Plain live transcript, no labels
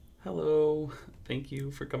Hello, thank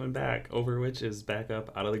you for coming back. OverWhich is back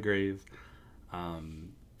up out of the grave.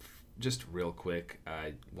 Just real quick,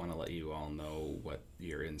 I want to let you all know what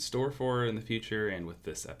you're in store for in the future and with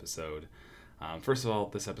this episode. First of all,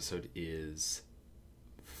 this episode is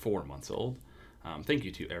 4 months old. Thank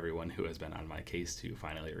you to everyone who has been on my case to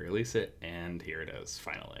finally release it, and here it is,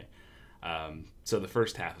 finally. So the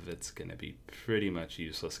first half of it's going to be pretty much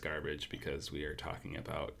useless garbage because we are talking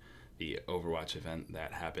about the Overwatch event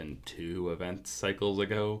that happened 2 event cycles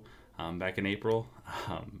ago, back in April.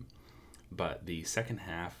 But the second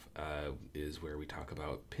half is where we talk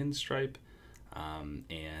about Pinstripe,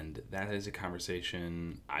 and that is a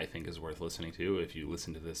conversation I think is worth listening to if you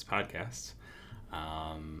listen to this podcast.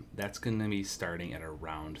 That's going to be starting at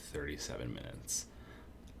around 37 minutes.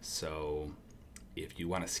 So if you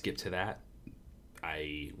want to skip to that,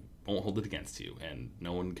 I won't hold it against you, and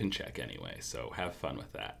no one can check anyway, so have fun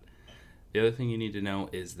with that. The other thing you need to know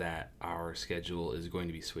is that our schedule is going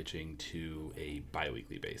to be switching to a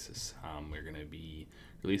bi-weekly basis. We're going to be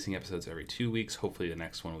releasing episodes every 2 weeks. Hopefully the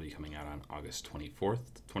next one will be coming out on August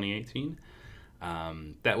 24th, 2018.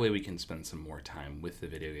 That way we can spend some more time with the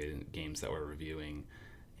video games that we're reviewing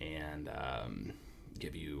and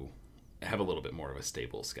have a little bit more of a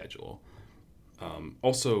stable schedule.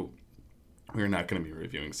 Also, we're not going to be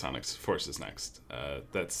reviewing Sonic Forces next.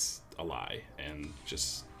 That's a lie, and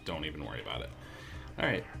just don't even worry about it. All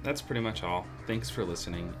right, that's pretty much all. Thanks for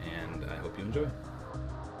listening, and I hope you enjoy.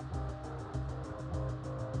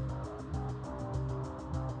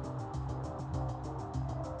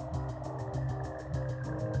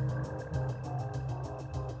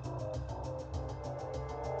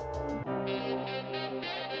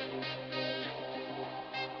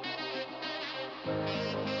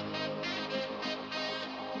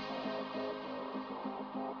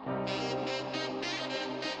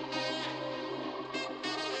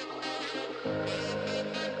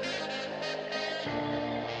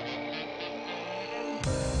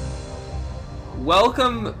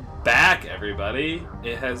 Welcome back, everybody.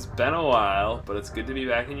 It has been a while, but it's good to be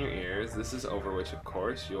back in your ears. This is OverWhich, of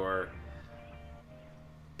course, your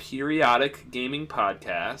periodic gaming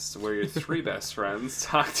podcast where your 3 best friends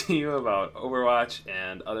talk to you about Overwatch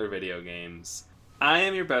and other video games. I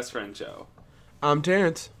am your best friend, Joe. I'm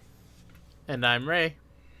Terrence. And I'm Ray.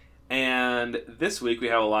 And this week we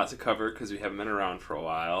have a lot to cover because we haven't been around for a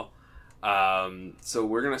while. So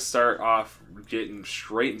we're going to start off getting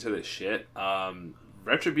straight into this shit.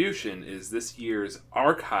 Retribution is this year's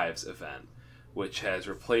Archives event, which has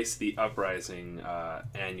replaced the Uprising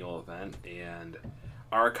annual event. And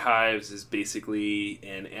Archives is basically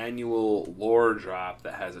an annual lore drop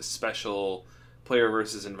that has a special player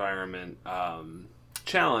versus environment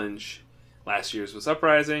challenge. Last year's was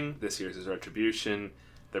Uprising. This year's is Retribution.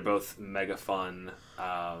 They're both mega fun.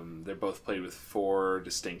 They're both played with 4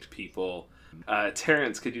 distinct people.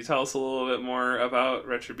 Terrence, could you tell us a little bit more about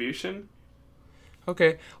Retribution?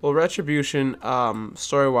 Okay. Well, Retribution,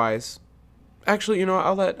 story-wise, actually,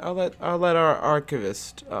 I'll let our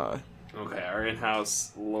archivist. Okay, our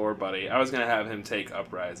in-house lore buddy. I was gonna have him take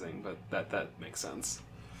Uprising, but that makes sense.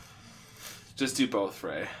 Just do both,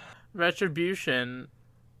 Ray. Retribution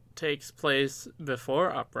takes place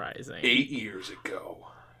before Uprising. 8 years ago.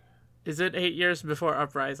 Is it 8 years before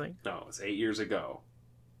Uprising? No, it's 8 years ago.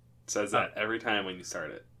 It says that every time when you start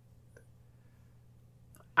it.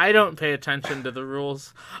 I don't pay attention to the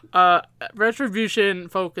rules. Retribution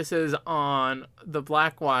focuses on the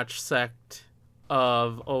Blackwatch sect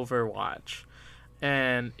of Overwatch.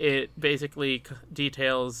 And it basically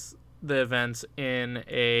details the events in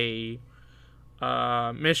a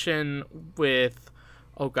mission with...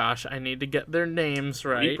 Oh gosh, I need to get their names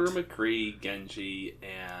right. Reaper, McCree, Genji,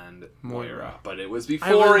 and Moira. But it was He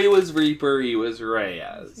was Reaper, he was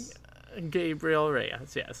Reyes. Gabriel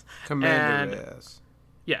Reyes, yes. Commander Reyes.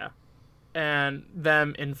 Yeah. And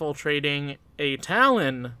them infiltrating a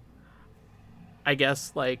Talon, I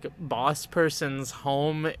guess, like, boss person's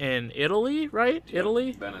home in Italy, right? Yep,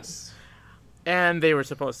 Italy? Venice. And they were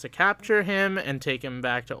supposed to capture him and take him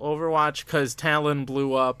back to Overwatch because Talon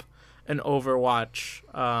blew up an Overwatch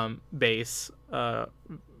base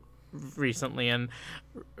recently, and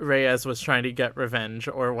Reyes was trying to get revenge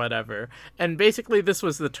or whatever. And basically this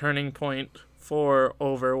was the turning point for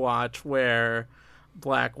Overwatch, where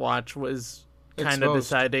Blackwatch was kind of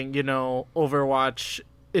deciding, Overwatch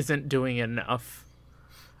isn't doing enough.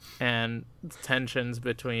 And tensions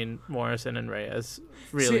between Morrison and Reyes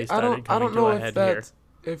really started coming to a head here.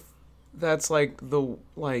 If that's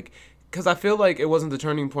because I feel like it wasn't the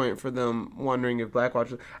turning point for them wondering if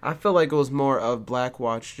Blackwatch... I feel like it was more of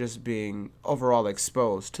Blackwatch just being overall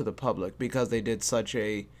exposed to the public because they did such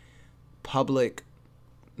a public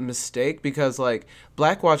mistake, because like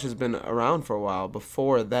Blackwatch has been around for a while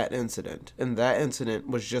before that incident, and that incident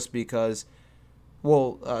was just because,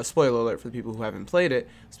 well, spoiler alert for the people who haven't played it,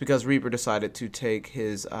 it's because Reaper decided to take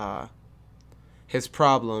his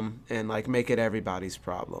problem and like make it everybody's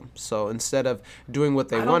problem. So instead of doing what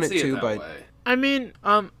they wanted to, but I mean,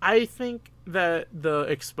 I think that the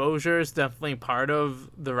exposure is definitely part of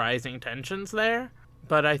the rising tensions there,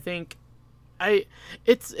 but I think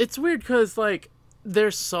it's weird because like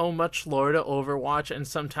there's so much lore to Overwatch, and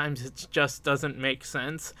sometimes it just doesn't make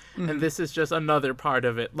sense. Mm-hmm. And this is just another part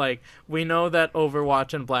of it. Like, we know that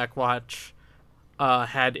Overwatch and Blackwatch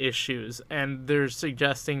had issues, and they're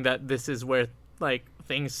suggesting that this is where like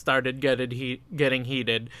things started getting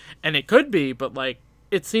heated, and it could be, but like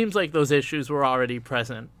it seems like those issues were already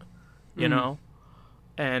present, you know,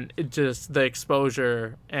 and it just the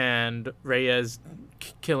exposure and Reyes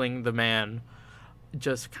killing the man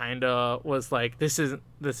just kind of was like, this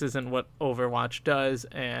isn't what Overwatch does,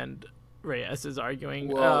 and Reyes is arguing,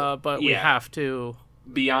 but we have to.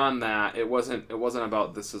 Beyond that, it wasn't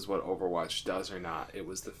about this is what Overwatch does or not. It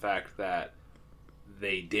was the fact that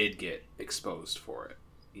they did get exposed for it.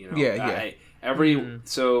 You know,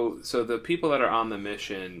 so the people that are on the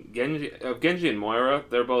mission, Genji and Moira,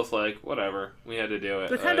 they're both like, whatever, we had to do it.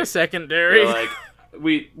 They're kind of secondary. They're like,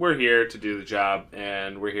 we're here to do the job,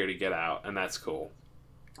 and we're here to get out, and that's cool.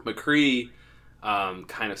 McCree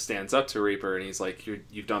kind of stands up to Reaper, and he's like,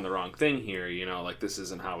 you've done the wrong thing here, you know, like, this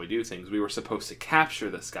isn't how we do things. We were supposed to capture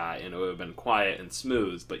this guy, and it would have been quiet and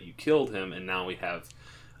smooth, but you killed him, and now we have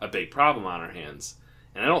a big problem on our hands.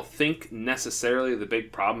 And I don't think necessarily the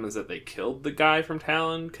big problem is that they killed the guy from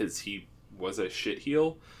Talon, because he was a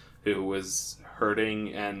shitheel who was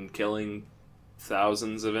hurting and killing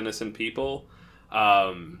thousands of innocent people.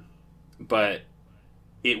 But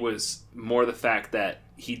it was more the fact that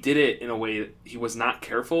he did it in a way that he was not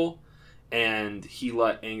careful, and he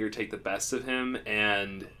let anger take the best of him,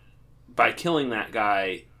 and by killing that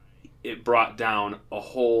guy, it brought down a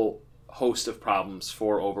whole host of problems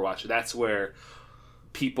for Overwatch. That's where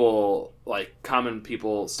people, like common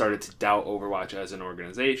people, started to doubt Overwatch as an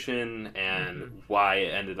organization, and why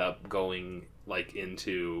it ended up going like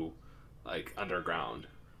into like underground.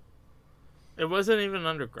 It wasn't even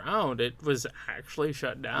underground. It was actually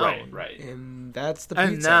shut down. Right. And that's the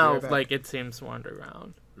pizza. And now, like, it seems more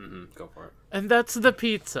underground. Go for it. And that's the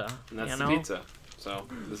pizza. And that's the pizza. So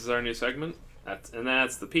this is our new segment.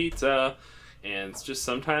 That's the pizza. And it's just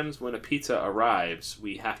sometimes when a pizza arrives,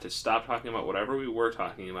 we have to stop talking about whatever we were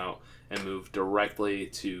talking about and move directly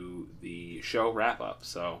to the show wrap-up.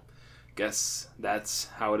 So guess that's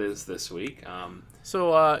how it is this week.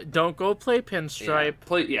 So don't go play Pinstripe.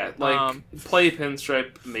 Play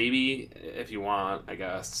Pinstripe maybe if you want, I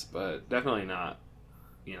guess, but definitely not.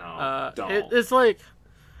 You know, don't. It's like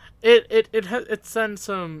it sends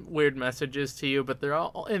some weird messages to you, but they're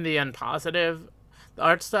all in the end positive. The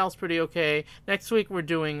art style's pretty okay. Next week we're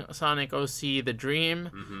doing Sonic OC The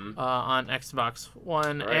Dream on Xbox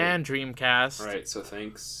One and Dreamcast. Right. So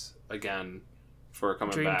thanks again for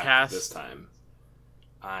coming Dreamcast. Back this time.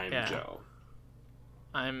 I'm Joe.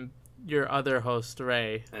 I'm your other host,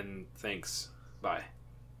 Ray. And thanks. Bye.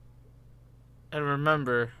 And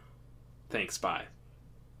remember. Thanks. Bye.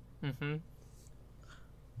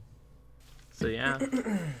 So yeah.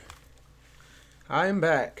 I'm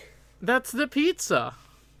back. That's the pizza.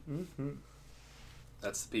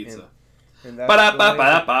 That's the pizza. And that's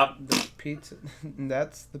the pizza. And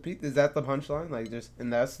that's the pizza. Is that the punchline? Like just,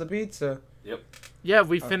 and that's the pizza. Yep. Yeah,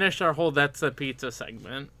 we finished our whole "That's the Pizza"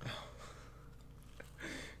 segment.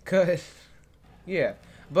 Good. Yeah,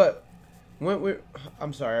 but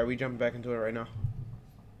I'm sorry. Are we jumping back into it right now?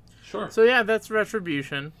 Sure. So yeah, that's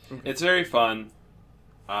Retribution. It's very fun.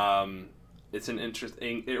 It's an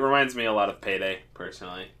interesting. It reminds me a lot of Payday,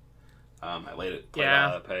 personally. I played a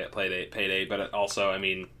lot of Payday, but it also, I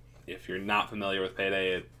mean, if you're not familiar with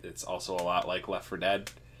Payday, it's also a lot like Left 4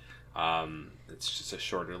 Dead. It's just a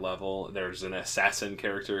shorter level. There's an assassin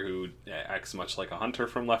character who acts much like a hunter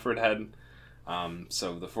from Left 4 Dead.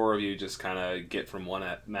 So the four of you just kind of get from one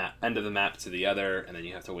end of the map to the other, and then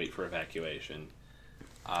you have to wait for evacuation.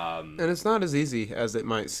 And it's not as easy as it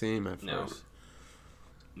might seem at first.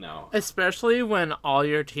 No. Especially when all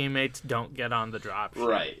your teammates don't get on the dropship.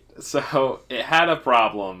 Right. So it had a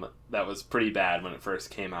problem that was pretty bad when it first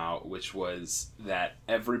came out, which was that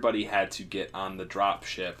everybody had to get on the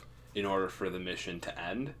dropship in order for the mission to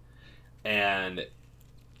end. And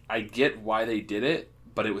I get why they did it,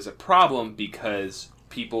 but it was a problem because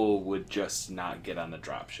people would just not get on the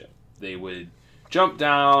dropship. They would jump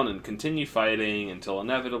down and continue fighting until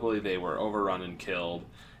inevitably they were overrun and killed.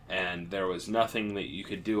 and there was nothing that you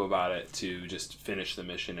could do about it to just finish the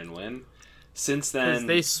mission and win. Since then, because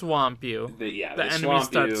they swamp you. The enemies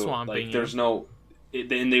start swamping you. There's no,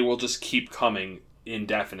 and they will just keep coming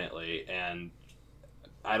indefinitely. And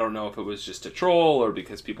I don't know if it was just a troll or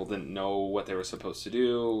because people didn't know what they were supposed to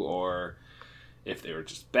do, or if they were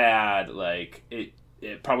just bad. Like it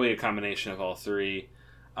probably a combination of all three.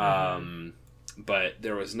 But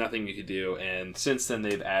there was nothing you could do, and since then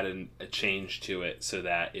they've added a change to it so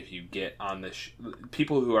that if you get on the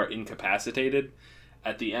people who are incapacitated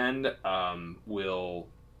at the end will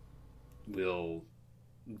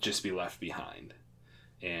just be left behind,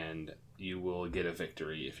 and you will get a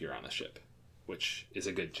victory if you're on the ship, which is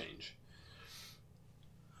a good change.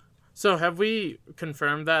 So have we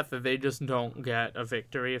confirmed that they just don't get a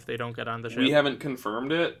victory if they don't get on the ship? We haven't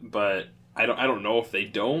confirmed it, but I don't know if they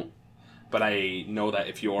don't. But I know that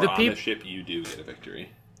if you're on the ship, you do get a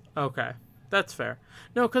victory. Okay, that's fair.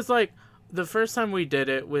 No, because like the first time we did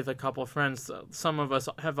it with a couple friends, some of us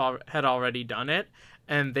had already done it,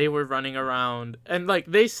 and they were running around, and like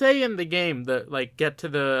they say in the game that like get to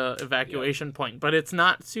the evacuation point, but it's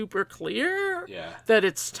not super clear that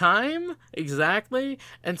it's time exactly,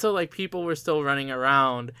 and so like people were still running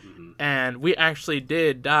around, and we actually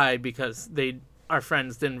did die because our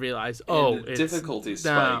friends didn't realize, the difficulty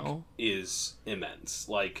spike is immense.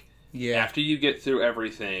 Like, after you get through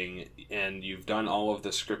everything and you've done all of the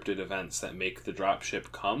scripted events that make the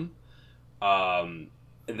dropship come,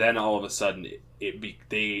 then all of a sudden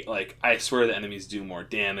I swear the enemies do more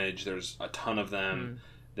damage. There's a ton of them.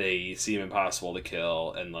 They seem impossible to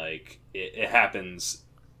kill, and like it happens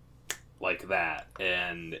like that,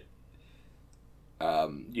 and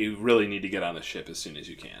you really need to get on the ship as soon as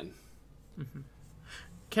you can.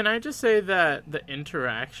 Can I just say that the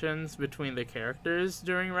interactions between the characters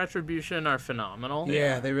during Retribution are phenomenal?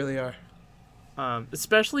 Yeah, they really are.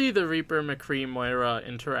 Especially the Reaper, McCree, Moira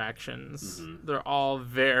interactions. They're all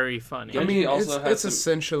very funny. I mean, it's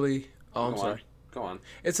essentially... Oh, I'm sorry. Go on.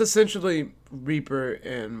 It's essentially Reaper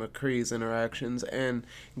and McCree's interactions, and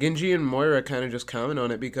Genji and Moira kind of just comment on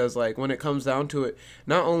it because, like, when it comes down to it,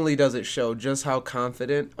 not only does it show just how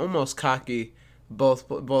confident, almost cocky,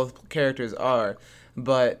 both characters are,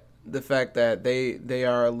 but the fact that they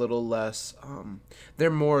are a little less, they're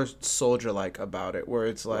more soldier-like about it, where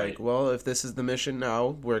it's like, well, if this is the mission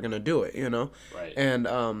now, we're gonna do it, you know? Right. And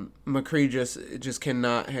McCree just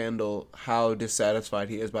cannot handle how dissatisfied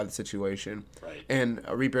he is by the situation. Right. And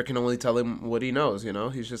Reaper can only tell him what he knows, you know?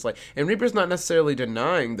 He's just like, and Reaper's not necessarily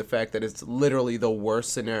denying the fact that it's literally the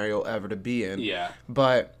worst scenario ever to be in. Yeah.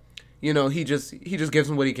 But, you know, he just gives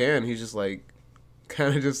him what he can. He's just like,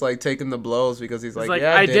 kind of just like taking the blows because he's like,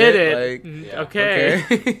 yeah, I did it. Like,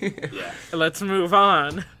 okay. Yeah. Let's move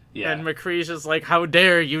on. Yeah. And McCree's just like, how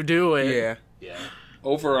dare you do it? Yeah.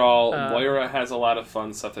 Overall, Moira has a lot of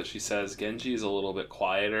fun stuff that she says. Genji is a little bit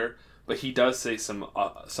quieter, but he does say some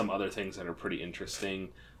other things that are pretty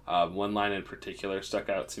interesting. One line in particular stuck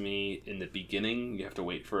out to me. In the beginning, you have to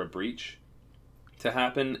wait for a breach to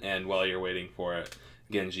happen, and while you're waiting for it,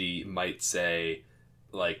 Genji might say,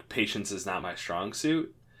 like, patience is not my strong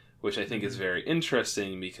suit, which I think is very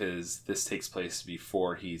interesting because this takes place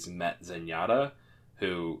before he's met Zenyatta,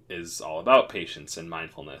 who is all about patience and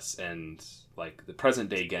mindfulness, and like the present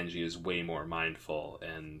day Genji is way more mindful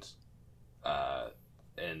and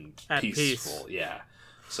at peaceful. Peace. Yeah.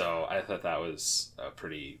 So I thought that was a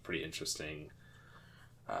pretty interesting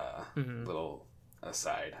little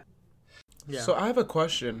aside. Yeah. So I have a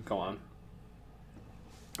question. Go on.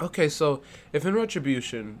 Okay, so if in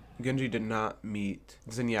Retribution, Genji did not meet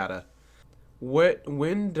Zenyatta,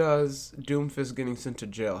 when does Doomfist getting sent to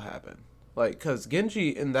jail happen? Like, because Genji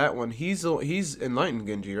in that one, he's enlightened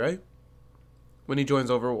Genji, right? When he joins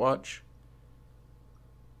Overwatch?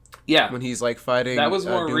 Yeah. When he's, like, fighting that was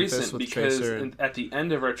more Doomfist recent with because Tracer at the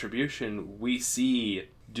end of Retribution, we see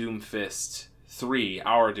Doomfist 3,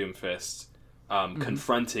 our Doomfist,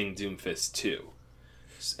 confronting Doomfist 2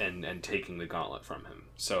 and taking the gauntlet from him.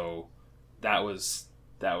 So that was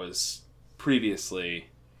previously,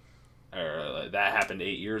 or that happened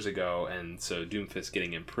 8 years ago, and so Doomfist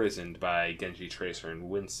getting imprisoned by Genji, Tracer, and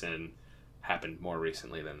Winston happened more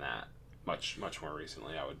recently than that. Much more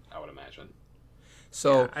recently, I would imagine.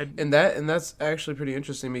 So, and that's actually pretty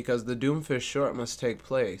interesting because the Doomfist short must take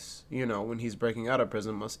place, you know, when he's breaking out of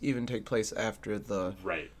prison, must even take place after the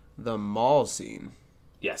mall scene.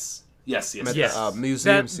 Yes. The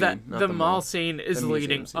museum scene. The mall scene is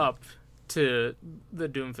leading up to the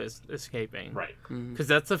Doomfist escaping. Right. Because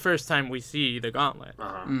that's the first time we see the gauntlet.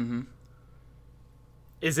 Uh-huh. Mm-hmm.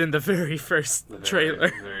 is in the very first trailer.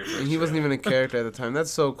 Very first And he wasn't trailer. even a character at the time.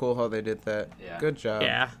 That's so cool how they did that. Yeah. Good job,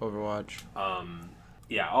 Yeah. Overwatch.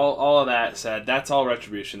 Yeah, all of that said, that's all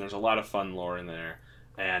Retribution. There's a lot of fun lore in there,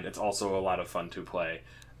 and it's also a lot of fun to play.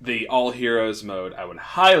 The All Heroes mode, I would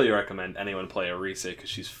highly recommend anyone play Arisa, because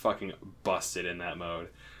she's fucking busted in that mode.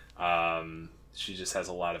 She just has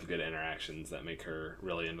a lot of good interactions that make her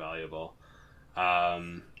really invaluable.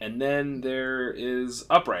 And then there is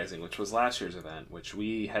Uprising, which was last year's event, which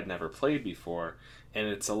we had never played before, and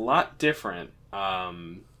it's a lot different.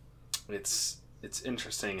 It's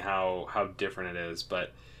interesting how different it is,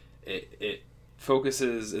 but it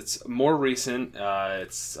focuses. It's more recent.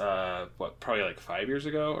 It's probably like 5 years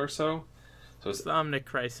ago or so. So it's The Omnic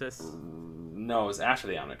Crisis. no, it was after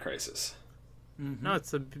the Omnic Crisis. No,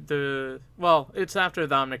 it's it's after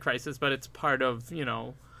the Omnic Crisis, but it's part of,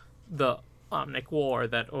 the Omnic War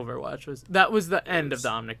that Overwatch was. That was the end of the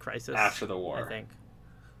Omnic Crisis. After the war, I think.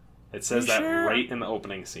 it says You that sure? right in the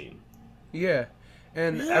opening scene. Yeah,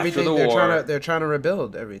 and After everything the they're war- trying to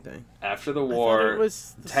rebuild everything. After the I thought war, it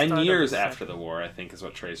was the 10 start of years the after second. the war, I think is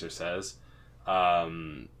what Tracer says.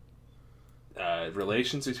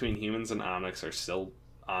 Relations between humans and Omnics are still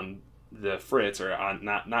on the fritz, or on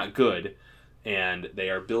not good, and they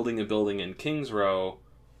are building a building in Kings Row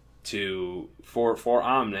for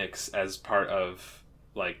Omnics as part of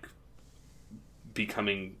like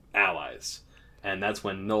becoming allies, and that's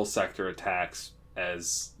when Null Sector attacks,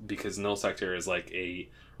 because Null Sector is like a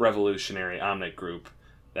revolutionary Omnic group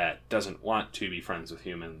that doesn't want to be friends with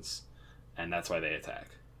humans, and that's why they attack.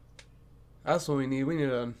 That's what we need. We need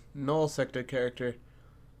a Null Sector character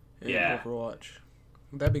in Yeah. Overwatch.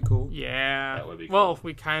 That'd be cool. Yeah. That would be Well, cool.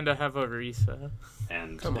 we kind of have Orisa.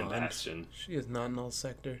 And Come on. Bastion. She is not Null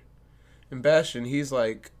Sector. And Bastion, he's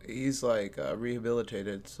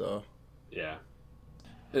rehabilitated. So Yeah.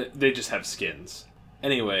 They just have skins.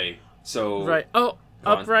 Anyway, so Right. Oh,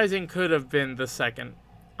 Go on. Uprising could have been the second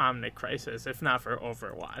Omnic Crisis, if not for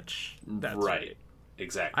Overwatch. That's right.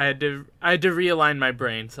 Exactly. I had to realign my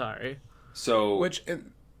brain. Sorry. So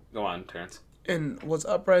go on, Terrence. and was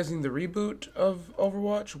Uprising the reboot of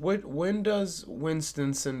Overwatch? When does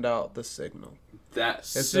Winston send out the signal?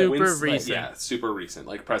 That's It's super recent. Yeah, super recent,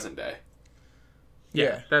 like present day.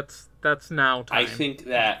 Yeah. That's now time. I think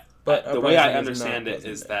that But the way I Uprising is understand not it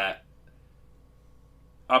is present day. that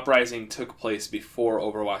Uprising took place before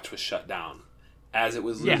Overwatch was shut down. As it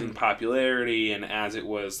was Yeah. losing popularity, and as it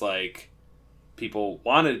was like people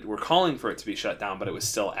were calling for it to be shut down, but it was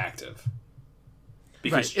still active.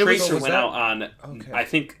 Because Right. Tracer was went that- out on Okay. I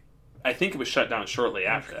think it was shut down shortly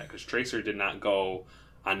after that, because Tracer did not go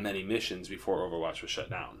on many missions before Overwatch was shut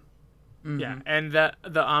down. Yeah, and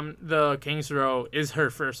the King's Row is her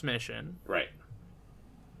first mission Right.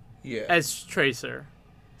 Yeah. as Tracer.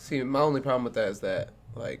 See, my only problem with that is that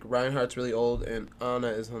like Reinhardt's really old and Anna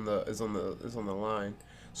is on the line.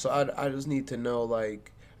 So I just need to know,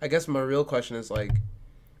 like, I guess my real question is like,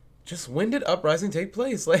 just when did Uprising take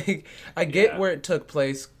place? Like, I get Yeah. where it took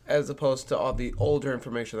place as opposed to all the older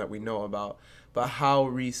information that we know about, but how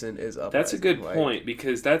recent is Uprising? That's a good Like, point,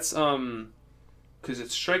 because that's because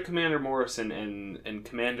it's Strike Commander Morrison and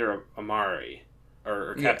Commander Amari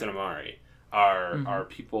or Yeah. Captain Amari are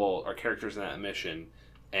characters in that mission,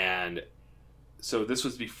 and so this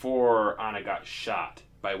was before Anna got shot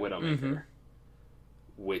by Widowmaker,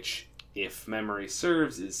 which, if memory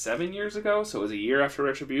serves, is 7 years ago. So it was a year after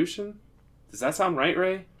Retribution. Does that sound right,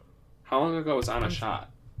 Ray? How long ago was Anna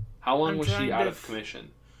shot? How long I'm was she trying out to of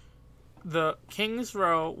commission? The King's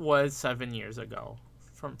Row was 7 years ago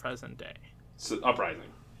from present day. So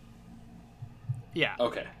Uprising. Yeah.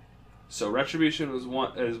 Okay, so Retribution was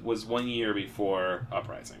 1 year before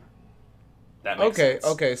Uprising. That makes sense.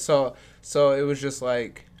 Okay, so it was just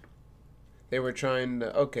like they were trying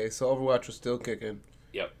to. Okay, so Overwatch was still kicking.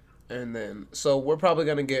 Yep. And then, so we're probably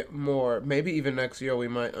going to get more, maybe even next year we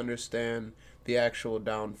might understand the actual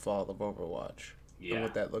downfall of Overwatch. Yeah. And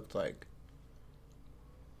what that looked like.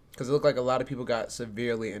 Because it looked like a lot of people got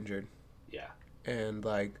severely injured. Yeah. And,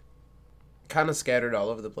 like, kind of scattered all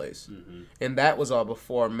over the place. Mm-hmm. And that was all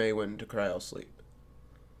before May went into cryo sleep.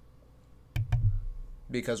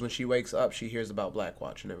 Because when she wakes up, she hears about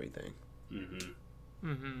Blackwatch and everything. Mm-hmm.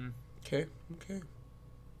 Mm-hmm. Okay.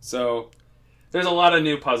 So there's a lot of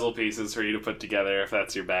new puzzle pieces for you to put together if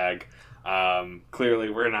that's your bag. Clearly,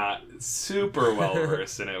 we're not super well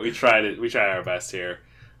versed in it. We tried our best here,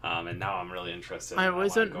 and now I'm really interested. I and wanna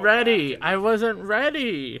wasn't go ready. back and- I wasn't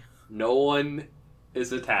ready. No one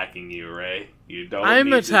is attacking you, Ray. You don't. I'm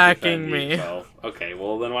need to attacking defend me. yourself. Okay,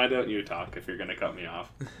 well then why don't you talk if you're gonna cut me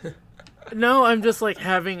off? No, I'm just like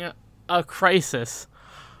having a crisis.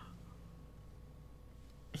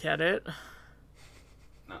 Get it?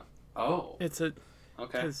 No. Oh. It's a...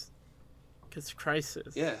 Okay. Because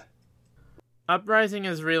Crisis. Yeah. Uprising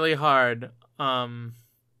is really hard.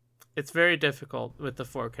 It's very difficult with the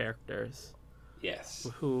 4 characters. Yes.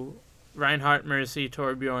 Who... Reinhardt, Mercy,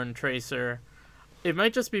 Torbjorn, Tracer. It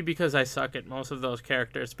might just be because I suck at most of those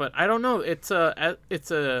characters, but I don't know. It's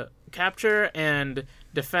a capture and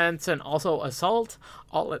defense and also assault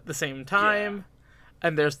all at the same time. Yeah.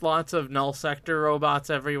 And there's lots of null sector robots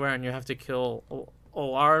everywhere, and you have to kill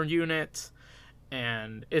OR units.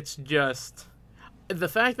 And it's just... The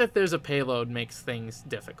fact that there's a payload makes things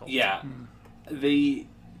difficult. Yeah.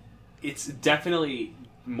 It's definitely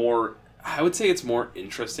more... I would say it's more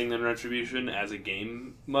interesting than Retribution as a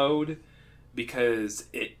game mode because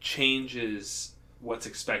it changes what's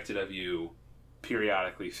expected of you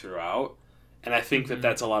periodically throughout. And I think that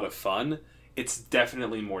that's a lot of fun. It's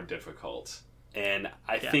definitely more difficult. And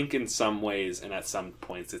I think in some ways and at some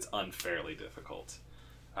points it's unfairly difficult.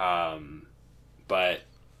 But,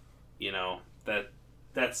 you know, that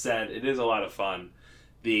said, it is a lot of fun.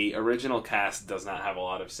 The original cast does not have a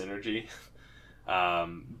lot of synergy.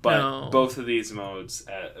 But both of these modes,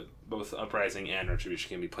 both Uprising and Retribution,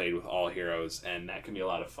 can be played with all heroes, and that can be a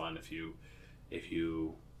lot of fun if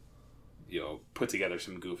you put together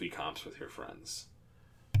some goofy comps with your friends.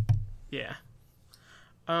 Yeah.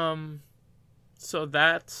 So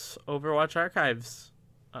that's Overwatch Archives.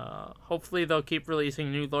 Hopefully they'll keep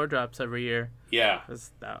releasing new lore drops every year. Yeah.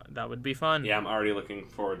 'Cause that would be fun. Yeah, I'm already looking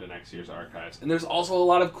forward to next year's Archives. And there's also a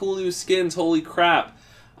lot of cool new skins. Holy crap.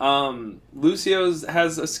 Lucio's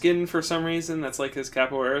has a skin for some reason that's like his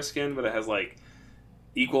Capoeira skin, but it has like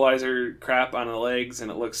equalizer crap on the legs and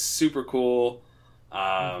it looks super cool.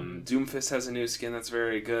 Doomfist has a new skin that's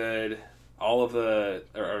very good. All of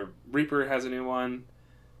or Reaper has a new one.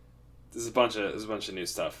 There's a bunch of new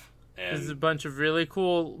stuff. And there's a bunch of really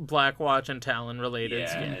cool Blackwatch and Talon related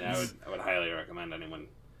skins. And I would highly recommend anyone.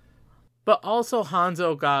 But also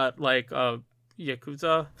Hanzo got like a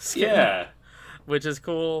Yakuza skin. Yeah. Which is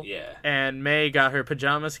cool. Yeah. And Mei got her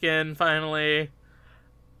pajama skin finally.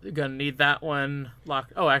 Gonna need that one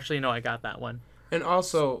locked. Oh, actually, no, I got that one. And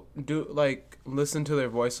also, listen to their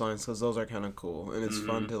voice lines because those are kind of cool, and it's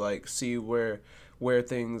fun to see where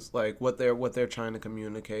things what they're trying to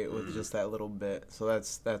communicate with just that little bit. So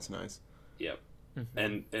that's nice. Yep.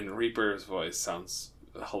 And Reaper's voice sounds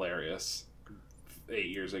hilarious. 8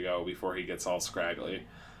 years ago, before he gets all scraggly,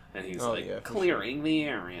 and he's clearing the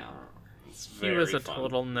area. He was a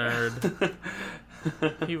total nerd.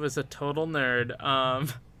 He was a total nerd.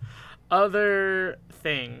 Other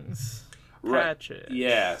things. Ratchet. Right.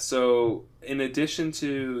 Yeah, so in addition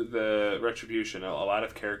to the Retribution, a lot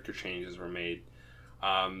of character changes were made.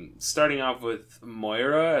 Starting off with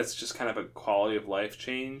Moira, it's just kind of a quality of life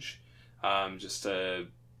change. Just a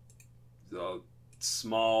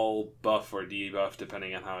small buff or debuff,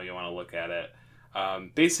 depending on how you want to look at it.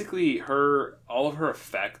 Basically, all of her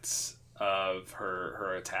effects of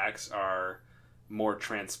her attacks are more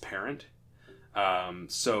transparent.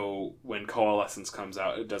 So when Coalescence comes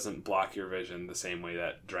out, it doesn't block your vision the same way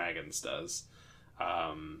that Dragons does.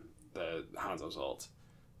 The Hanzo's ult.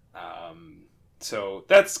 So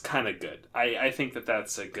that's kind of good. I think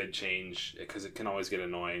that's a good change because it can always get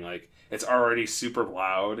annoying. Like, it's already super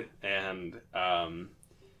loud, and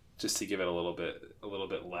just to give it a little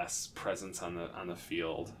bit less presence on the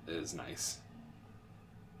field is nice.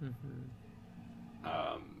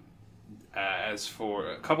 As for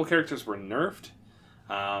a couple characters were nerfed.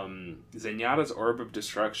 Zenyatta's Orb of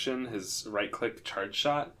Destruction, his right-click charge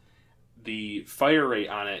shot, the fire rate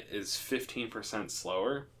on it is 15%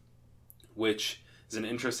 slower, which is an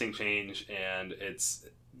interesting change, and it's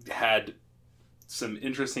had some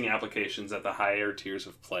interesting applications at the higher tiers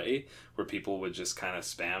of play where people would just kind of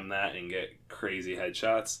spam that and get crazy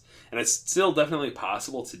headshots. And it's still definitely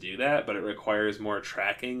possible to do that, but it requires more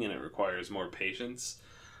tracking and it requires more patience.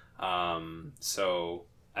 So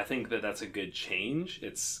I think that's a good change.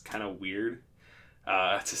 It's kind of weird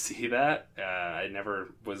to see that. I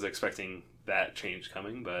never was expecting that change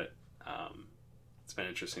coming, but it's been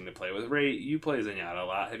interesting to play with. Ray, you play Zenyatta a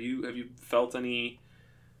lot. Have you felt any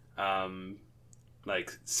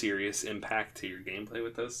serious impact to your gameplay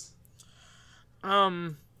with this?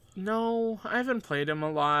 No, I haven't played him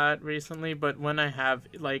a lot recently, but when I have,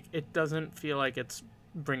 it doesn't feel like it's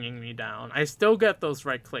bringing me down. I still get those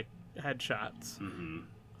right-click headshots.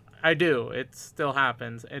 I do. It still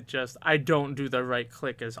happens. It just, I don't do the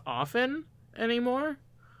right-click as often anymore.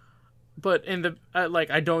 But in the,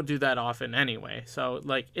 I don't do that often anyway. So,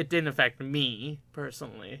 it didn't affect me,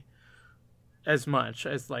 personally. as much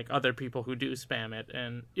as like other people who do spam it.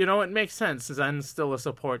 And it makes sense. Zen's still a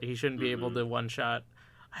support. He shouldn't be able to one shot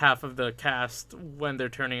half of the cast when they're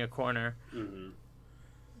turning a corner.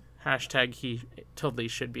 Hashtag he totally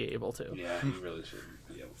should be able to. Yeah, he really should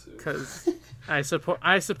be able to. Because I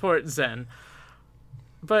support Zen.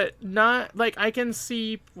 But not like I can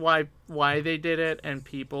see why they did it and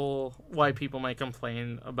why people might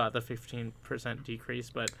complain about the 15%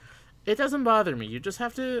 decrease, but it doesn't bother me. You just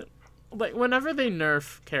have to, like, whenever they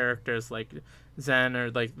nerf characters like Zen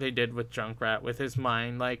or like they did with Junkrat with his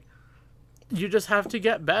mind, like, you just have to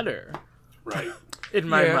get better. Right. In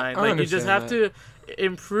my mind, like, you just have to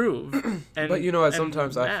improve. And but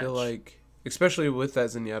sometimes I feel like, especially with that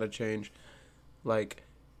Zenyatta change, like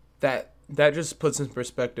that just puts in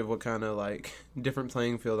perspective what kind of like different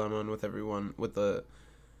playing field I'm on with everyone, with the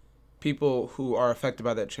people who are affected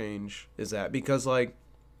by that change is at. Because like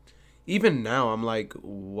even now I'm like,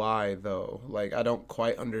 why though? Like I don't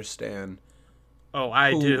quite understand. Oh,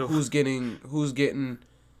 I do. Who's getting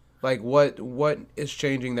like what is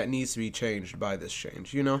changing that needs to be changed by this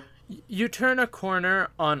change, You turn a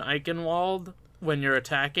corner on Eichenwald when you're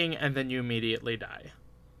attacking and then you immediately die.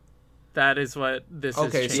 That is what this is.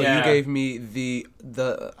 Okay, so you gave me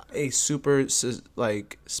a super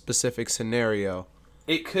like specific scenario.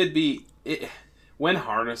 It could be when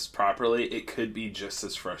harnessed properly. It could be just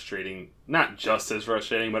as frustrating, not just as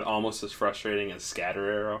frustrating, but almost as frustrating as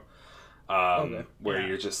Scatter Arrow. Where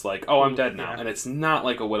you're just like, oh, I'm dead now, and it's not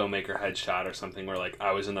like a Widowmaker headshot or something where like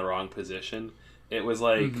I was in the wrong position. It was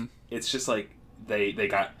like it's just like they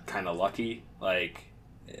got kind of lucky, like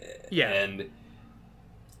and.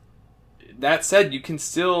 That said, you can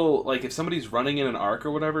still, like, if somebody's running in an arc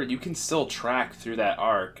or whatever, you can still track through that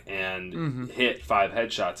arc and hit 5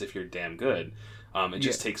 headshots if you're damn good. It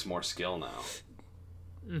just takes more skill now.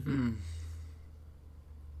 And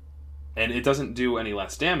it doesn't do any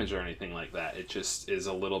less damage or anything like that. It just is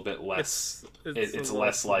a little bit less... It's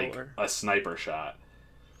less like a sniper shot.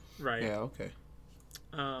 Right. Yeah, okay.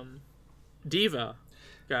 D.Va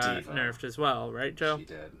got nerfed as well, right, Joe? She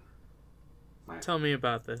did. Tell me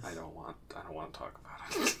about this. I don't want to talk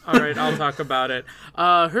about it. All right, I'll talk about it.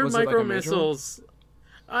 Her micro missiles,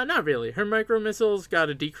 not really. Her micro missiles got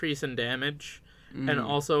a decrease in damage, and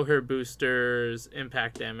also her boosters'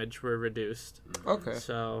 impact damage were reduced. Okay.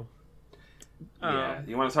 So,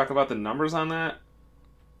 you want to talk about the numbers on that?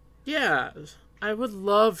 Yeah, I would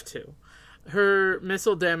love to. Her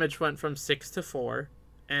missile damage went from 6 to 4.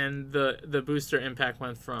 And the booster impact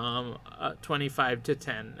went from 25 to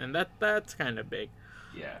 10, and that's kind of big.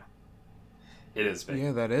 Yeah, it is big.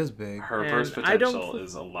 Yeah, that is big. Her burst potential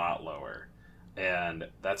is a lot lower, and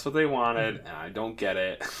that's what they wanted, and I don't get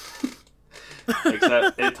it.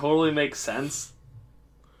 Except it totally makes sense,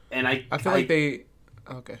 and I feel like they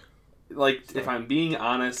okay. Like, if I'm being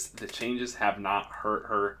honest, the changes have not hurt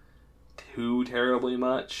her too terribly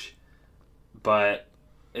much, but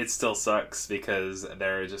it still sucks because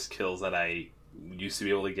there are just kills that I used to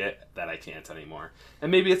be able to get that I can't anymore. And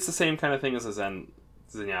maybe it's the same kind of thing as a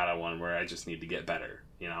Zenyatta one where I just need to get better,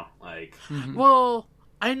 Like... Well,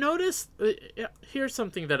 I noticed... here's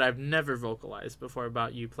something that I've never vocalized before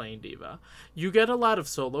about you playing D.Va. You get a lot of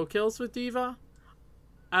solo kills with D.Va,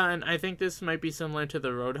 and I think this might be similar to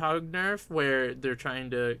the Roadhog nerf, where they're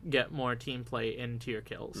trying to get more team play into your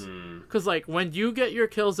kills. Because, like, when you get your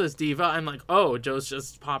kills as D.Va, I'm like, oh, Joe's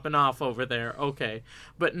just popping off over there. Okay.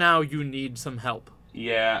 But now you need some help.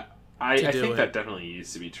 Yeah, I think that definitely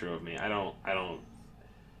used to be true of me. I don't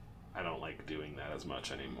like doing that as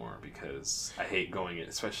much anymore because I hate going in,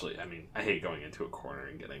 I hate going into a corner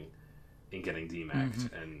and getting DMAC'd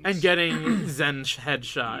and getting Zen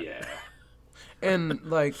headshot. Yeah. And,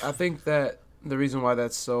 like, I think that the reason why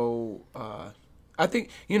that's so... I think,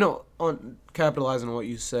 on capitalizing on what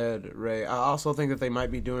you said, Ray, I also think that they might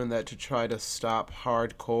be doing that to try to stop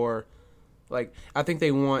hardcore. Like, I think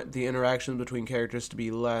they want the interactions between characters to be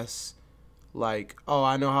less, like, oh,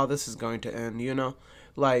 I know how this is going to end,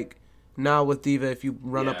 Like, now with D.Va, if you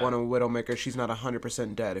run up on a Widowmaker, she's not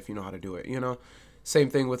 100% dead if you know how to do it, Same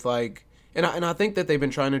thing with, like... And I think that they've been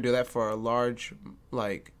trying to do that for a large,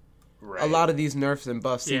 like... Right. A lot of these nerfs and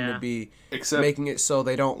buffs seem to be making it so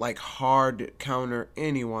they don't like hard counter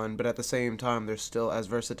anyone, but at the same time they're still as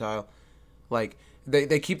versatile. Like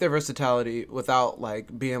they keep their versatility without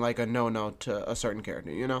like being like a no to a certain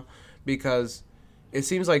character, Because it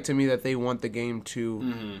seems like to me that they want the game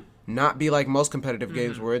to not be like most competitive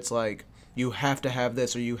games where it's like you have to have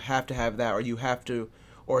this or you have to have that or you have to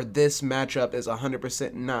or this matchup is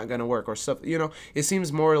 100% not going to work or stuff. It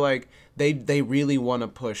seems more like they really want to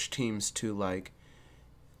push teams to, like,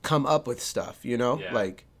 come up with stuff, Yeah.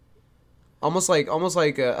 Like, almost like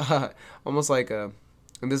a,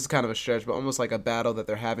 and this is kind of a stretch, but almost like a battle that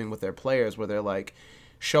they're having with their players, where they're like,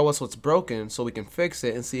 show us what's broken so we can fix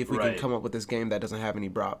it and see if we can come up with this game that doesn't have any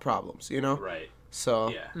problems, you know? Right. So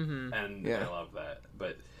yeah, and I love that.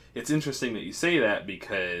 But it's interesting that you say that,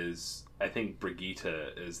 because I think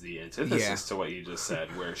Brigitte is the antithesis to what you just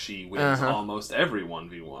said, where she wins almost every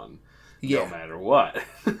 1v1, no matter what.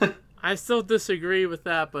 I still disagree with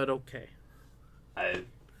that, but okay.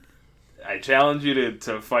 I challenge you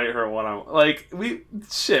to fight her one-on-one. Like, Ray,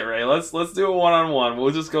 let's do a one-on-one.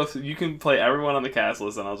 We'll just go through. You can play everyone on the cast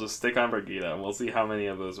list, and I'll just stick on Brigitte, and we'll see how many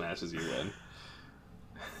of those matches you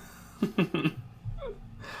win.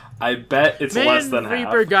 I bet it's less than half.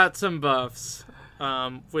 Reaper got some buffs,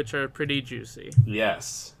 which are pretty juicy.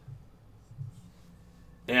 Yes.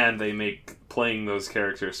 And they make playing those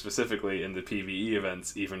characters specifically in the PvE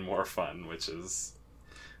events even more fun, which is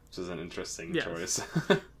an interesting choice.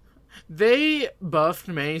 They buffed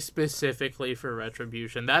Mei specifically for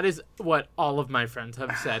Retribution. That is what all of my friends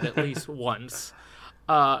have said at least once.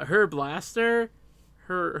 Her blaster,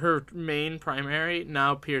 her main primary,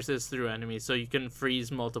 now pierces through enemies, so you can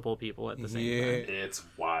freeze multiple people at the same time. It's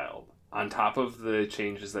wild. On top of the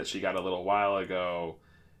changes that she got a little while ago,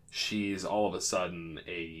 she's all of a sudden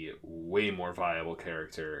a way more viable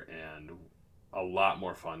character and a lot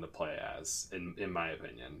more fun to play as, in my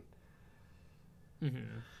opinion.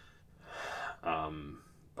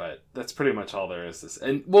 But that's pretty much all there is.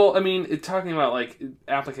 And well, I mean, talking about like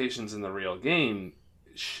applications in the real game,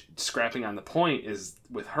 scrapping on the point is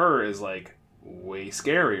with her is like way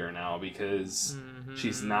scarier now, because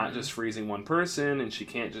she's not just freezing one person, and she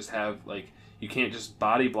can't just have like, you can't just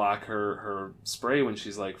body block her spray when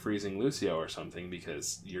she's like freezing Lucio or something,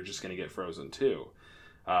 because you're just gonna get frozen too.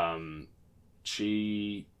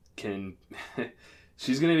 She can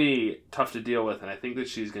she's gonna be tough to deal with, and I think that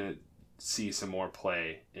she's gonna see some more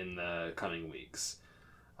play in the coming weeks.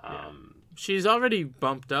 She's already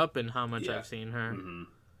bumped up in how much I've seen her.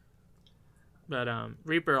 But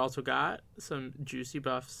Reaper also got some juicy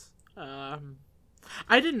buffs. I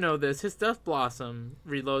didn't know this. His Death Blossom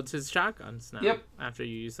reloads his shotguns now after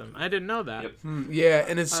you use them. I didn't know that. Yeah,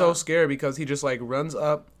 and it's so scary because he just like runs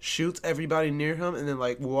up, shoots everybody near him, and then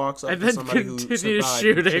like walks up to somebody who survived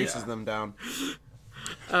and chases them down.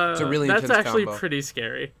 It's a really intense That's actually combo. pretty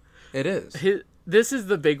scary. It is. This is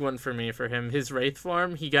the big one for me for him. His Wraith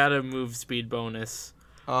form, he got a move speed bonus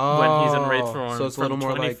when he's in Wraith form. So it's a little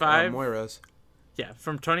more like Moira's. Yeah,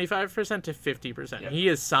 from 25% to 50%. He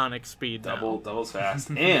is Sonic speed now. Doubles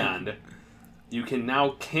fast. And you can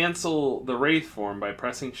now cancel the Wraith form by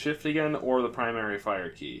pressing Shift again or the primary fire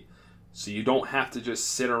key. So you don't have to just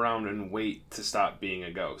sit around and wait to stop being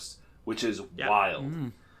a ghost, which is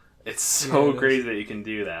wild. It's so crazy that you can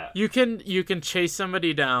do that. You can chase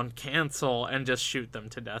somebody down, cancel, and just shoot them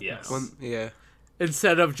to death now.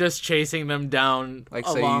 Instead of just chasing them down like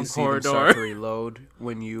a say long you see corridor. them start to reload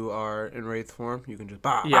when you are in Wraith form, you can just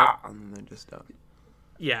and then they're just done.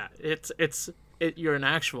 Yeah, you're an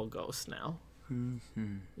actual ghost now.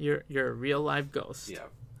 You're a real live ghost. Yeah.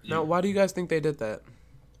 Now, why do you guys think they did that?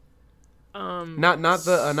 Not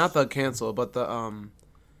the cancel, but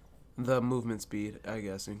the movement speed, I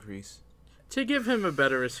guess, increase. To give him a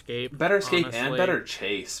better escape. Better escape and better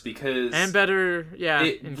chase, because and better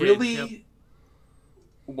it engage, really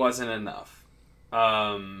wasn't enough.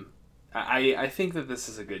 I think that this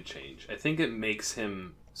is a good change. I think it makes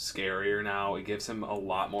him scarier now. It gives him a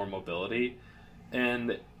lot more mobility,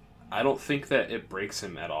 and I don't think that it breaks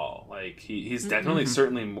him at all. Like he's definitely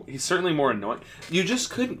certainly more annoying. You just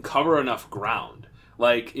couldn't cover enough ground.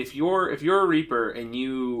 Like if you're a Reaper and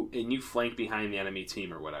you flank behind the enemy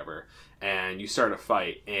team or whatever, and you start a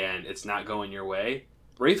fight and it's not going your way,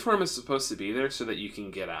 Wraith form is supposed to be there so that you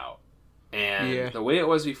can get out. And the way it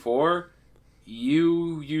was before,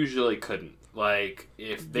 you usually couldn't. Like,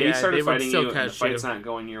 if they started fighting you and the fight's not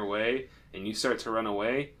going your way, and you start to run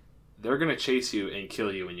away, they're going to chase you and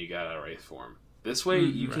kill you when you get out of Wraith form. This way,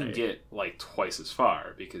 you can get, like, twice as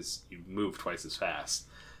far, because you move twice as fast.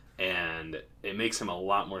 And it makes him a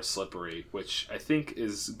lot more slippery, which I think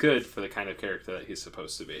is good for the kind of character that he's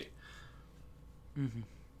supposed to be.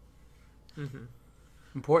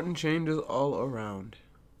 Important changes all around.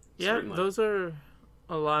 Yeah, Certainly. Those are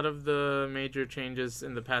a lot of the major changes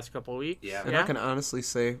in the past couple weeks. Yeah. And I can honestly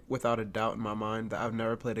say, without a doubt in my mind, that I've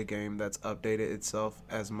never played a game that's updated itself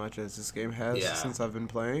as much as this game has since I've been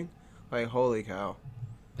playing. Like, holy cow.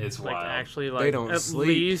 It's like wild. Actually, like, they don't sleep.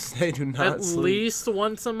 Least, they do not at sleep. At least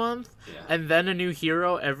once a month, and then a new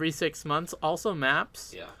hero every 6 months. Also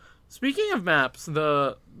maps. Yeah. Speaking of maps,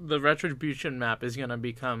 the Retribution map is going to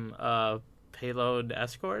become a payload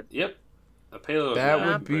escort. Yep. a payload That map,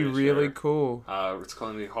 would be pretty really sure. cool. It's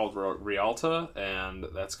going to be called Rialta, and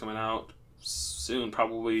that's coming out soon,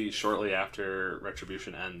 probably shortly after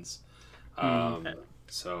Retribution ends.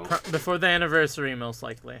 So before the anniversary, most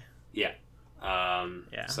likely. yeah.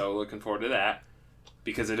 So looking forward to that,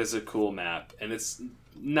 because it is a cool map, and it's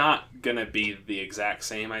not gonna be the exact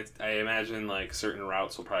same. I imagine like certain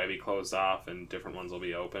routes will probably be closed off and different ones will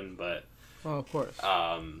be open, but Of course.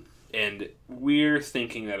 and we're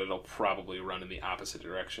thinking that it'll probably run in the opposite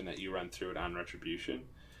direction that you run through it on Retribution.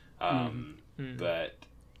 But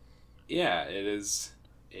yeah, it is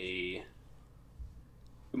a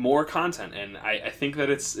more content, and I think that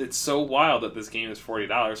it's so wild that this game is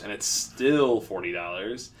 $40 and it's still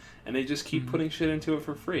 $40, and they just keep putting shit into it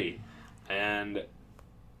for free. And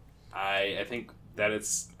I think that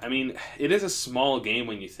it is a small game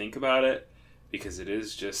when you think about it, because it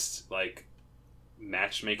is just like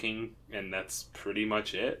matchmaking, and that's pretty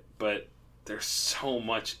much it. But there's so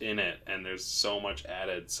much in it, and there's so much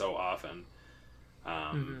added so often.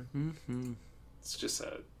 It's just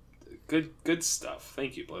a good stuff.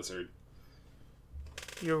 Thank you, Blizzard.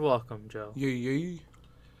 You're welcome, Joe. Yeah.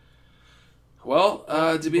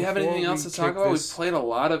 Well, do we have anything else to talk about? We've played a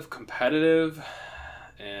lot of competitive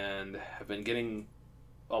and have been getting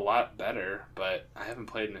a lot better, but I haven't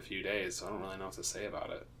played in a few days, so I don't really know what to say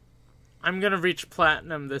about it. I'm going to reach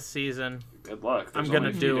platinum this season. Good luck. There's I'm going to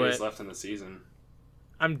only a few do days it. left in the season.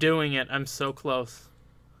 I'm doing it. I'm so close.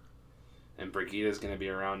 And Brigida's going to be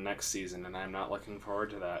around next season, and I'm not looking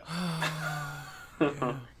forward to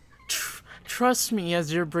that. Trust me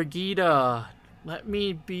as your Brigida. Let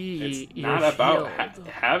me be It's your not about shield.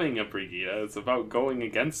 having a Brigida. It's about going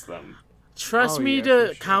against them. Trust Oh, me yeah, to for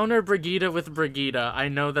sure. counter Brigida with Brigida. I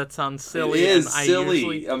know that sounds silly. It is and I silly.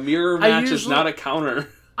 usually- A mirror match is not a counter.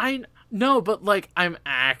 No, but like I'm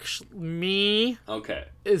actually me Okay.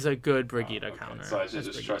 is a good Brigida Okay. counter. So I should That's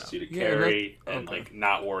just Brigida. trust you to Yeah, carry that's- and okay. like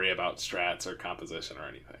not worry about strats or composition or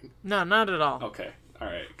anything. No, not at all. Okay. All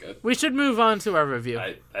right. Good. We should move on to our review.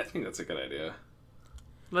 I think that's a good idea.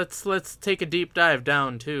 Let's take a deep dive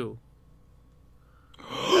down too.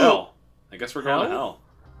 Hell. I guess we're going to Hell?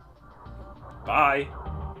 hell. Bye.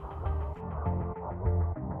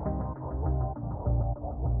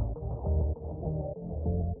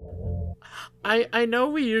 I know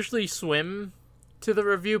we usually swim to the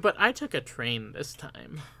review, but I took a train this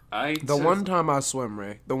time. The one time I swim,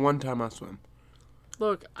 Ray. The one time I swim.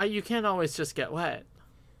 Look, you can't always just get wet.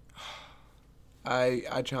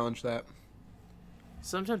 I challenge that.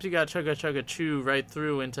 Sometimes you gotta chugga chew right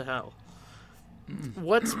through into hell.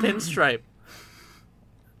 What's Pinstripe?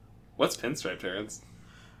 What's Pinstripe, Terrence?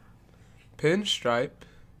 Pinstripe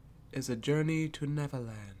is a journey to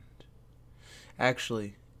Neverland.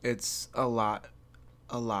 Actually, it's a lot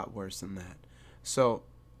worse than that. So,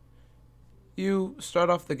 you start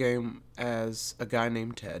off the game as a guy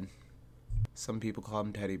named Ted. Some people call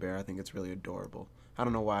him Teddy Bear. I think it's really adorable. I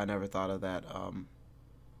don't know why I never thought of that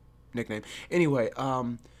nickname. Anyway,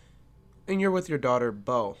 and you're with your daughter,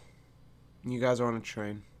 Bo. You guys are on a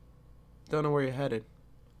train. Don't know where you're headed.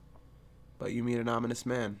 But you meet an ominous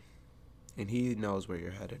man. And he knows where you're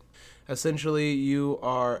headed. Essentially, you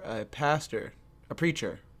are a pastor. A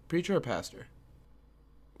preacher. Preacher or pastor?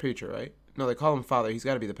 Preacher, right? No, they call him father. He's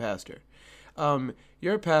got to be the pastor.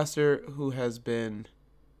 You're a pastor who has been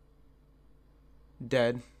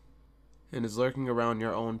dead and is lurking around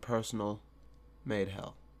your own personal made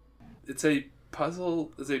hell. It's a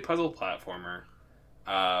puzzle platformer.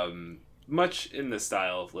 Much in the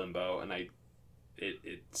style of Limbo, and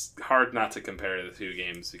it's hard not to compare the two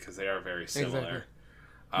games because they are very similar.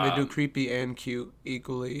 Exactly. They do creepy and cute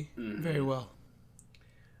equally very well.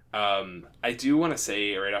 I do want to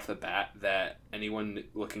say right off the bat that anyone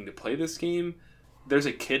looking to play this game, there's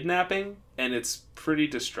a kidnapping, and it's pretty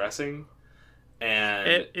distressing. And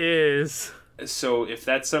It is. so if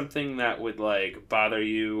that's something that would like bother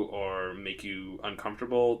you or make you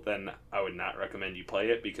uncomfortable, then I would not recommend you play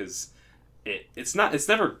it, because it's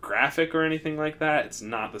never graphic or anything like that. It's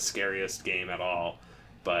not the scariest game at all,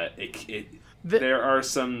 but there are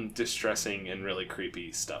some distressing and really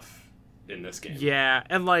creepy stuff in this game. Yeah,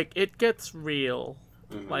 and like it gets real.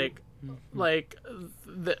 Mm-hmm. Like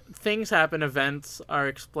the things happen, events are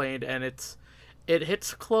explained, and it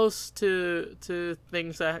hits close to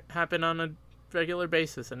things that happen on a regular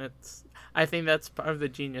basis, and I think that's part of the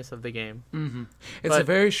genius of the game. Mm-hmm. It's a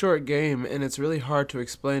very short game, and it's really hard to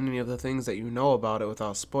explain any of the things that you know about it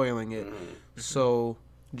without spoiling it. So,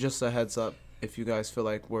 just a heads up, if you guys feel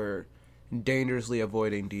like we're dangerously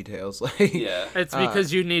avoiding details. Yeah, It's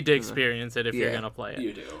because you need to experience it if you're gonna play it.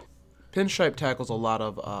 you do. Pinstripe tackles a lot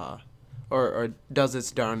of, or does its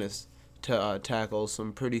darnest to tackle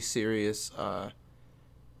some pretty serious,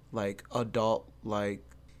 like adult like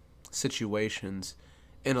situations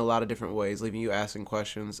in a lot of different ways, leaving you asking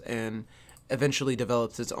questions, and eventually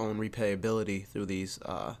develops its own replayability through these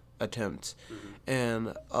attempts.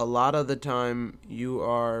 And a lot of the time, you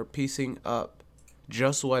are piecing up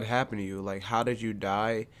just what happened to you, like how did you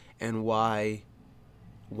die, and why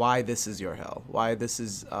this is your hell, why this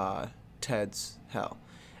is Ted's hell.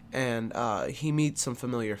 And he meets some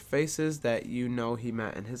familiar faces that you know he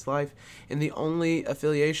met in his life, and the only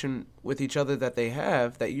affiliation with each other that they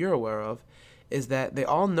have that you're aware of is that they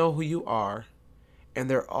all know who you are, and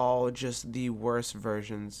they're all just the worst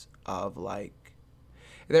versions of, like,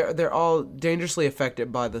 they're all dangerously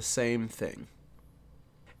affected by the same thing.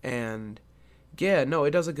 And yeah, no,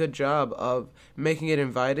 it does a good job of making it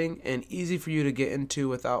inviting and easy for you to get into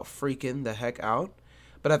without freaking the heck out,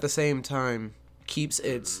 but at the same time keeps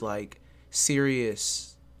its like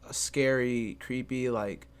serious, scary, creepy,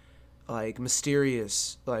 like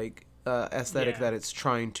mysterious, like aesthetic that it's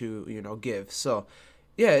trying to, you know, give. So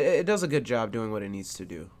yeah, it does a good job doing what it needs to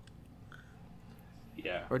do.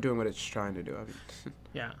 Yeah. Or doing what it's trying to do. I mean.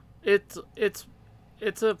 Yeah. It's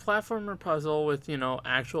a platformer puzzle with, you know,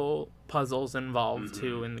 actual puzzles involved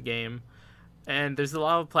too in the game. And there's a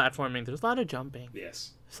lot of platforming. There's a lot of jumping.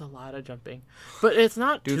 Yes. There's a lot of jumping. But it's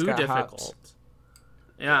not Dude's too got difficult. hops.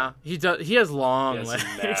 Yeah, he does. He has long Mad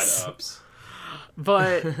legs. ups.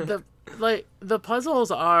 But the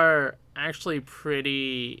puzzles are actually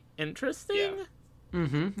pretty interesting. Yeah.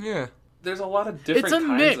 Mm-hmm. Yeah. There's a lot of different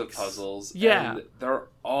kinds mix. of puzzles. Yeah. And they're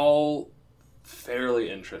all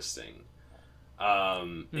fairly interesting.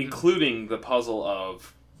 Including the puzzle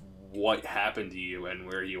of what happened to you and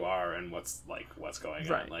where you are and what's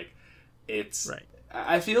going on. Like, it's... Right.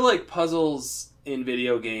 I feel like puzzles in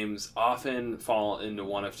video games often fall into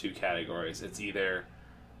one of two categories. It's either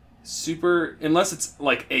super... Unless it's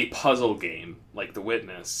like a puzzle game, like The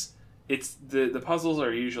Witness... It's the puzzles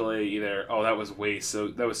are usually either that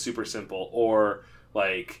was super simple, or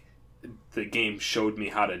like the game showed me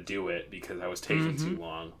how to do it because I was taking too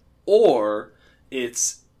long, or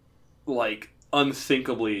it's like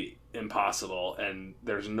unthinkably impossible and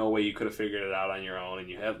there's no way you could have figured it out on your own, and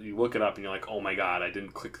you look it up and you're like, oh my god, I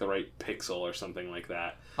didn't click the right pixel or something like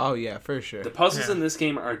that. Oh yeah, for sure. The puzzles in this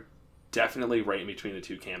game are definitely right in between the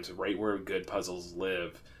two camps, right where good puzzles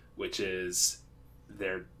live, which is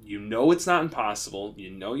you know it's not impossible, you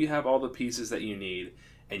know you have all the pieces that you need,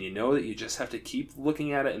 and you know that you just have to keep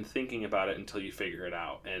looking at it and thinking about it until you figure it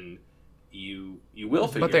out, and you will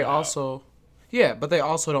figure it out. But they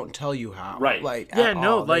also don't tell you how. Right. Like, yeah,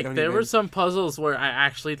 no, like there were some puzzles where I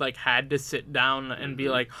actually like had to sit down and be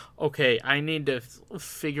like, okay, I need to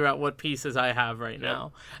figure out what pieces I have right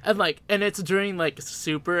now. And it's during like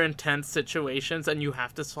super intense situations and you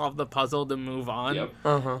have to solve the puzzle to move on. Yep.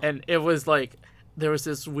 And it was like there was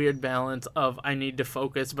this weird balance of I need to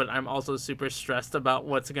focus, but I'm also super stressed about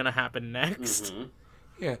what's going to happen next.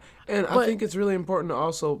 Yeah, and I think it's really important to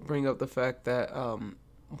also bring up the fact that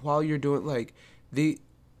while you're doing, like,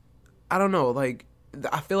 I don't know, like,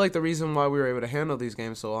 I feel like the reason why we were able to handle these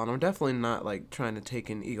games so well, and I'm definitely not, like, trying to take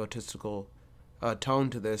an egotistical tone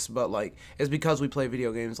to this, but, like, it's because we play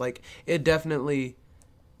video games. Like, it definitely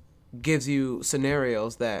gives you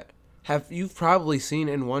scenarios that you've probably seen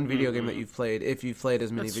in one video game that you've played, if you've played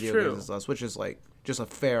as many video games as us, which is, like, just a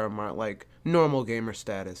fair amount, like, normal gamer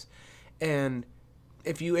status. And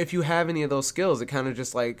if you have any of those skills, it kind of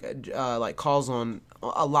just like calls on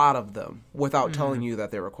a lot of them without telling you that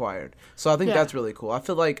they're required. So I think that's really cool. I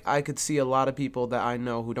feel like I could see a lot of people that I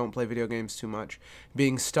know who don't play video games too much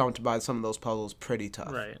being stumped by some of those puzzles pretty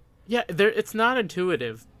tough. Right. Yeah, it's not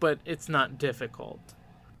intuitive, but it's not difficult.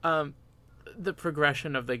 The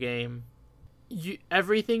progression of the game,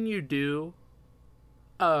 everything you do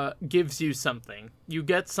gives you something. You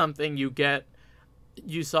get something,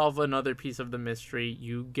 you solve another piece of the mystery,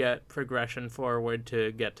 you get progression forward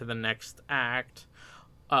to get to the next act,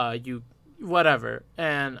 whatever.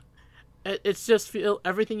 And it's just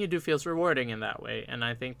everything you do feels rewarding in that way, and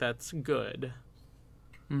I think that's good.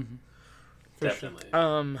 Mm-hmm. Definitely.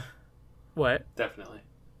 Sure. What? Definitely.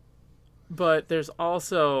 But there's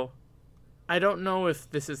also, I don't know if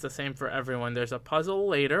this is the same for everyone, there's a puzzle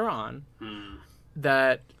later on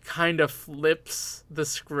that kind of flips the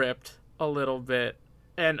script a little bit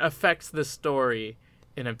and affects the story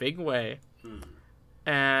in a big way.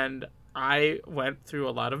 And I went through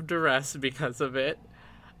a lot of duress because of it.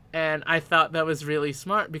 And I thought that was really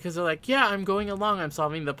smart because they're like, yeah, I'm going along, I'm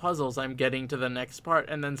solving the puzzles, I'm getting to the next part.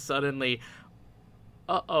 And then suddenly,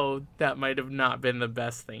 that might have not been the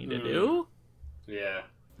best thing to do. Yeah.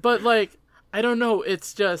 But, like, I don't know,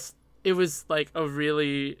 it's just, it was like a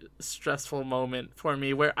really stressful moment for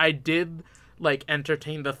me where I did like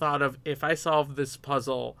entertain the thought of, if I solve this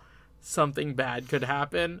puzzle, something bad could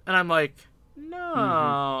happen, and I'm like,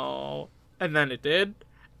 no. And then it did,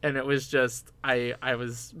 and it was just I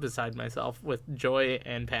was beside myself with joy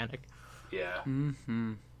and panic. Yeah.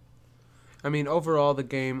 I mean, overall, the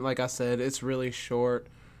game, like I said, it's really short.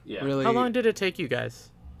 Yeah. Really. How long did it take you guys?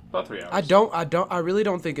 About 3 hours. I really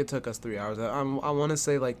don't think it took us 3 hours. I want to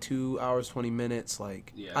say like 2 hours 20 minutes.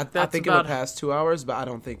 Like, Yeah. I think it would pass 2 hours, but I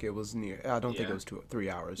don't think it was near. I don't think it was 3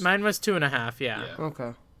 hours. Mine was 2.5. Yeah.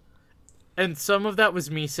 Okay. And some of that was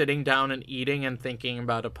me sitting down and eating and thinking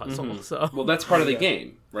about a puzzle. So well, that's part of the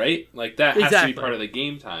game, right? Like that has to be part of the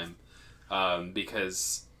game time,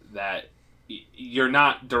 because that you're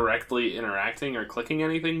not directly interacting or clicking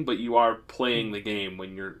anything, but you are playing the game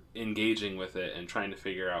when you're engaging with it and trying to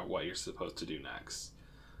figure out what you're supposed to do next.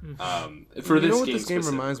 For you this know what game, this game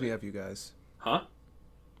reminds me of, you guys? Huh?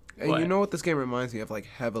 And you know what this game reminds me of, like,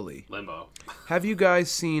 heavily? Limbo. Have you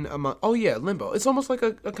guys seen Oh yeah, Limbo. It's almost like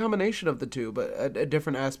a combination of the two, but a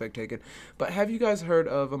different aspect taken. But have you guys heard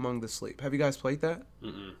of Among the Sleep? Have you guys played that?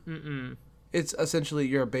 Mm-mm. It's essentially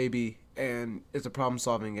you're a baby, and it's a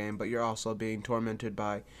problem-solving game, but you're also being tormented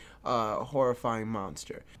by a horrifying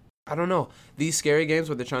monster. I don't know. These scary games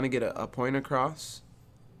where they're trying to get a point across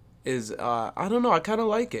is, I don't know, I kind of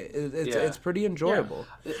like it. It's pretty enjoyable.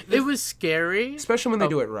 Yeah. It was scary. Especially when they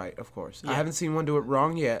do it right, of course. Yeah. I haven't seen one do it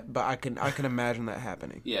wrong yet, but I can imagine that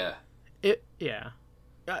happening. Yeah.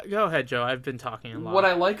 Go ahead, Joe. I've been talking a lot. What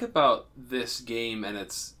I like about this game and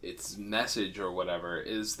its message or whatever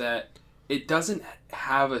is that it doesn't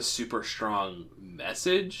have a super strong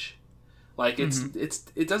message. Like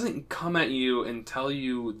it doesn't come at you and tell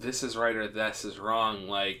you this is right or this is wrong.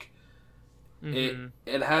 Like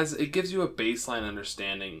it gives you a baseline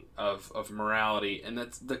understanding of morality, and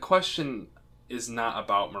that's the question is not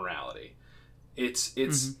about morality.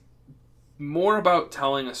 It's more about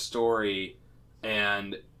telling a story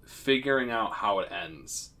and figuring out how it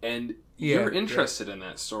ends. And you're interested in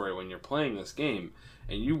that story when you're playing this game,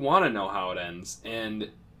 and you want to know how it ends, and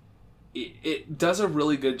it does a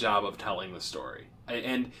really good job of telling the story.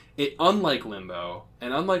 And it, unlike Limbo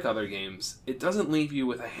and unlike other games, it doesn't leave you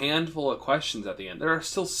with a handful of questions at the end. There are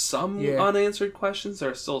still some unanswered questions. There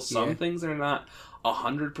are still some things that are not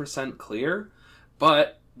 100% clear,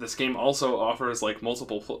 but this game also offers like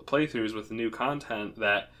multiple playthroughs with new content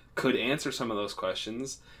that could answer some of those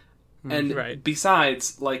questions. And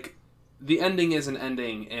besides, like, the ending is an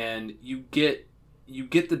ending, and you get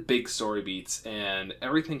the big story beats, and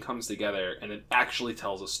everything comes together, and it actually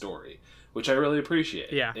tells a story, which I really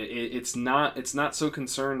appreciate. Yeah, it's not so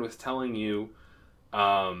concerned with telling you,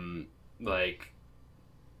 like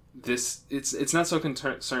this. It's not so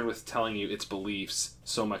concerned with telling you its beliefs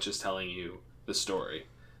so much as telling you the story.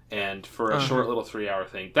 And for a short little 3-hour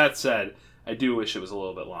thing. That said, I do wish it was a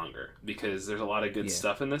little bit longer, because there's a lot of good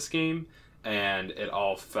stuff in this game, and it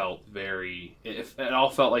all felt it all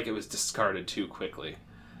felt like it was discarded too quickly.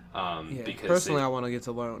 Because personally, I want to get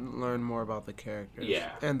to learn more about the characters.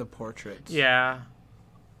 And the portraits. Yeah.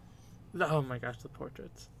 Oh my gosh, the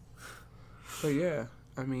portraits. But yeah,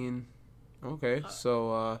 I mean, okay.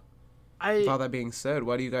 So, with all that being said,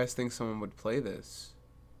 why do you guys think someone would play this?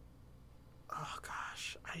 Oh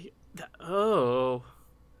gosh,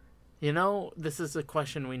 you know, this is a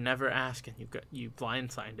question we never ask, and you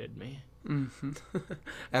blindsided me.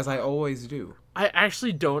 As I always do. I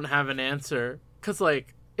actually don't have an answer, because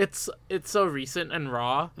like it's so recent and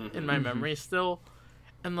raw in my memory still,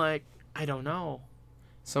 and like I don't know.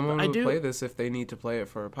 Someone would play this if they need to play it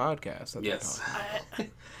for a podcast. Yes.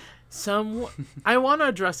 I want to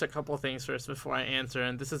address a couple things first before I answer,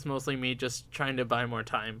 and this is mostly me just trying to buy more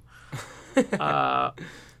time. The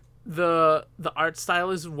art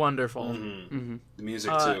style is wonderful. The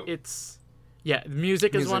music too. The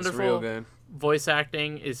music is wonderful. Real good. Voice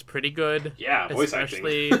acting is pretty good. Yeah, voice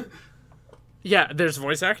acting. Yeah, there's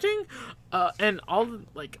voice acting, and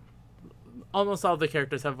almost all the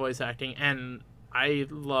characters have voice acting, and I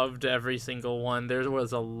loved every single one. There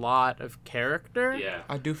was a lot of character. Yeah,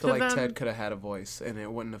 I do feel like Ted could have had a voice, and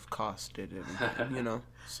it wouldn't have costed anything. You know,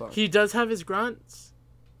 so he does have his grunts.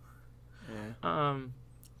 Yeah.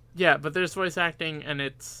 Yeah, but there's voice acting, and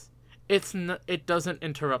it doesn't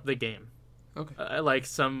interrupt the game. Okay. Like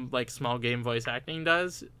some small game voice acting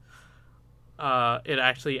does. It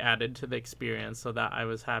actually added to the experience, so that I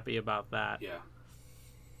was happy about that. Yeah.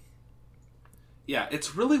 Yeah,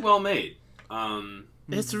 it's really well made.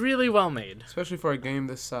 It's really well made, especially for a game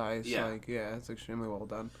this size. Yeah. It's extremely well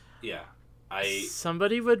done. Yeah.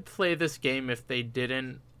 Somebody would play this game if they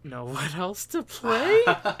didn't know what else to play.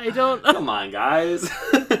 I don't. Come on, guys.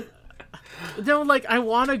 No, like, I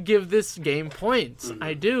want to give this game points. Mm-hmm.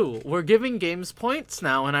 I do. We're giving games points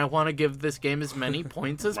now, and I want to give this game as many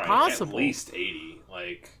points as possible. At least 80.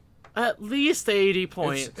 Like, at least 80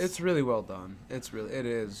 points. It's really well done. It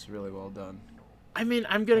is really well done. I mean,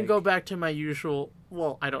 I'm going to go back to my usual...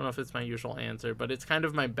 Well, I don't know if it's my usual answer, but it's kind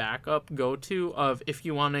of my backup go-to of if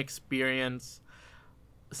you want to experience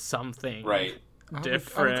something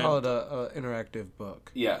different. I would call it a interactive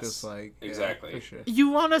book. Yes, just like exactly. Yeah, for sure. You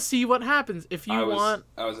want to see what happens. If you want...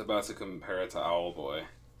 I was about to compare it to Owlboy.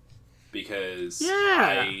 Because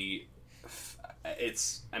Yeah.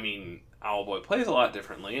 Owlboy plays a lot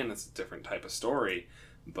differently, and it's a different type of story.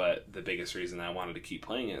 But the biggest reason I wanted to keep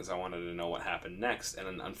playing it is I wanted to know what happened next.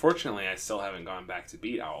 And unfortunately, I still haven't gone back to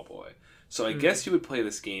beat Owlboy. So I guess you would play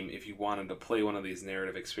this game if you wanted to play one of these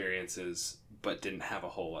narrative experiences, but didn't have a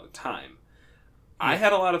whole lot of time. Yeah. I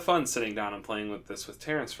had a lot of fun sitting down and playing with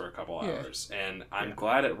Terrence for a couple hours. And I'm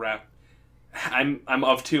glad it wrapped... I'm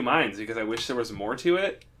of two minds, because I wish there was more to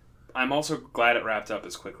it. I'm also glad it wrapped up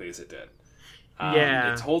as quickly as it did.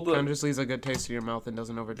 Yeah. It told kind of just leaves a good taste in your mouth and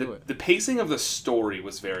doesn't overdo it. The pacing of the story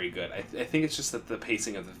was very good. I think it's just that the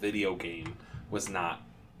pacing of the video game was not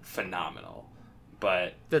phenomenal.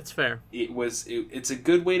 But that's fair. It's a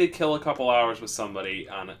good way to kill a couple hours with somebody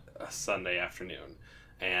on a Sunday afternoon.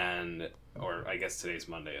 Or I guess today's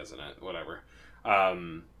Monday, isn't it? Whatever.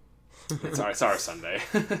 It's our Sunday.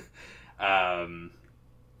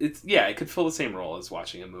 It could fill the same role as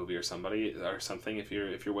watching a movie or something. If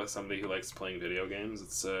you're with somebody who likes playing video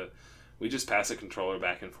games, we just pass a controller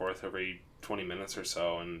back and forth every 20 minutes or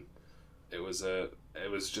so, and it was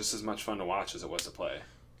just as much fun to watch as it was to play.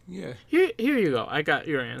 Yeah. Here you go. I got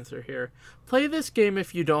your answer here. Play this game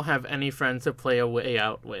if you don't have any friends to play A Way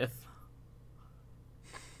Out with.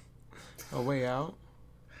 A Way Out?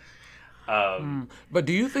 But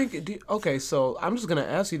do you think... okay, so I'm just going to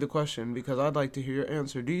ask you the question because I'd like to hear your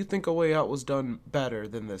answer. Do you think A Way Out was done better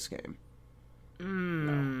than this game?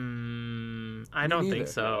 No. I don't think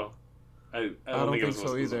so. I don't think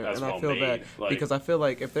so either. And I feel bad because I feel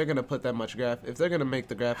like if they're going to put that much if they're going to make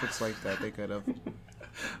the graphics like that, they could have...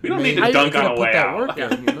 We don't need to dunk on A Way Out.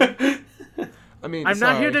 I mean, I'm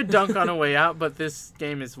not here to dunk on A Way Out, but this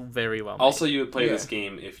game is very well made. Also, you would play this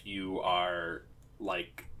game if you are,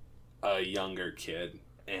 like... a younger kid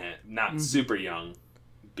and not super young,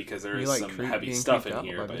 because there is some heavy stuff in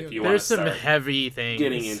here. But if you want to start some heavy things,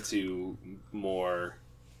 getting into more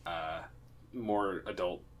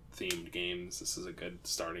adult themed games, this is a good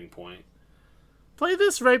starting point. Play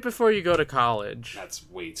this right before you go to college. That's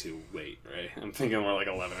way too late, right? I'm thinking more like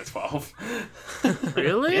 11 or 12.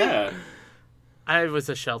 Really? Yeah. I was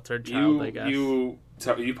a sheltered child, I guess. You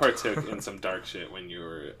partook in some dark shit when you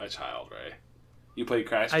were a child, right? You played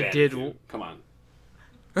Crash Bandicoot. I did. Come on.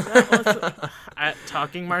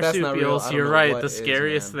 Talking marsupials, you're right. The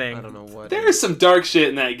scariest thing. I don't know what. There's some dark shit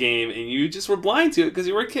in that game, and you just were blind to it because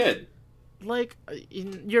you were a kid. Like,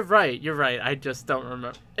 you're right. I just don't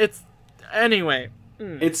remember. Anyway.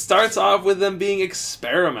 It starts off with them being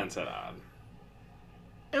experimented on.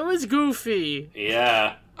 It was goofy.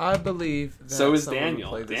 Yeah. I believe that so is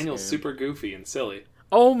Daniel. Daniel's super goofy and silly.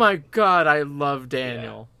 Oh my god, I love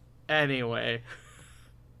Daniel. Yeah. Anyway.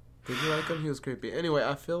 Did you like him? He was creepy. Anyway,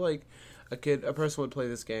 I feel like a person would play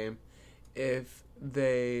this game if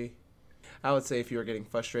I would say if you were getting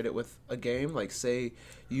frustrated with a game, like say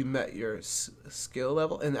you met your skill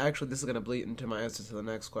level, and actually this is going to bleed into my answer to the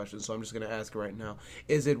next question, so I'm just going to ask it right now.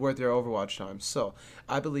 Is it worth your Overwatch time? So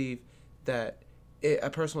I believe that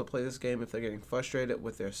a person would play this game if they're getting frustrated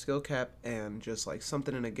with their skill cap and just like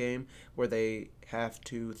something in a game where they have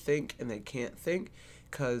to think and they can't think,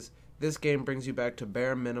 because this game brings you back to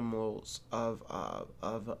bare minimals of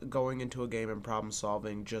going into a game and problem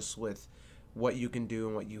solving just with what you can do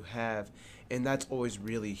and what you have. And that's always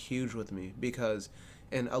really huge with me because,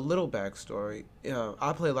 in a little backstory,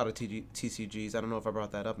 I play a lot of TCGs. I don't know if I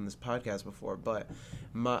brought that up in this podcast before, but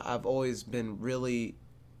I've always been really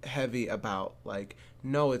heavy about, like,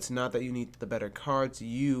 no, it's not that you need the better cards.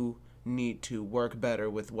 You need to work better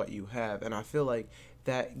with what you have. And I feel like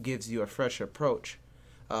that gives you a fresh approach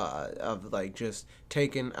of, like, just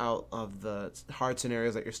taking out of the hard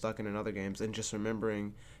scenarios that you're stuck in other games and just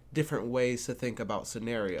remembering different ways to think about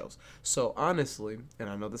scenarios. So honestly, and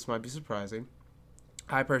I know this might be surprising,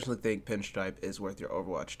 I personally think Pinstripe is worth your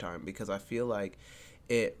Overwatch time because I feel like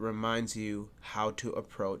it reminds you how to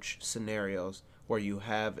approach scenarios where you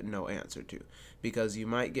have no answer to. Because you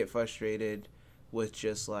might get frustrated with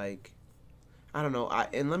just like, I don't know.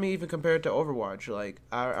 And let me even compare it to Overwatch. Like,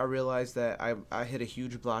 I realized that I hit a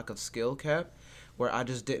huge block of skill cap where I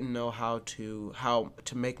just didn't know how to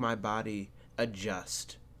make my body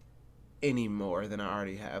adjust any more than I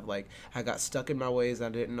already have. Like, I got stuck in my ways. I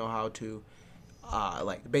didn't know how to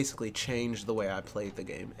basically change the way I played the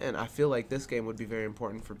game. And I feel like this game would be very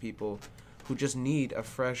important for people who just need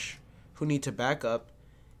who need to back up,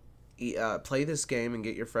 play this game and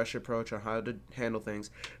get your fresh approach on how to handle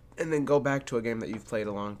things, and then go back to a game that you've played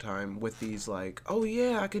a long time with these, like, oh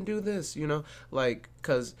yeah, I can do this, like,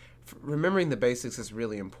 because remembering the basics is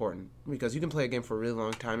really important, because you can play a game for a really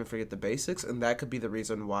long time and forget the basics, and that could be the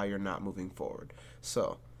reason why you're not moving forward.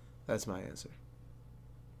 So that's my answer.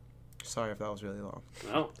 Sorry if that was really long.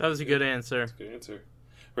 No, that was a good answer. That's a good answer.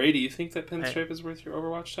 Ray, do you think that Pinstripe is worth your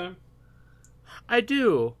Overwatch time? I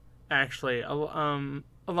do, actually. Along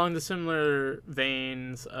the similar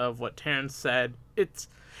veins of what Terrence said, it's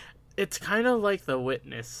kind of like The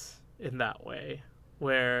Witness in that way,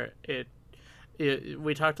 where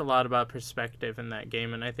we talked a lot about perspective in that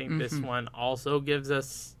game, and I think this one also gives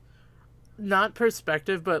us not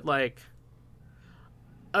perspective, but like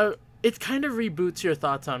it kind of reboots your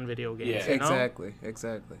thoughts on video games. Yeah, exactly.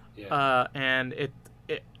 Yeah. And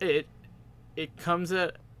it comes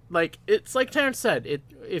at, like, it's like Terrence said,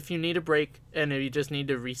 if you need a break and if you just need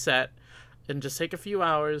to reset and just take a few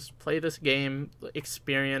hours, play this game,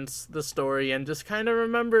 experience the story, and just kind of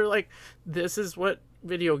remember, like, this is what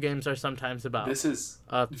video games are sometimes about. This is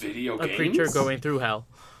video games? A creature going through hell.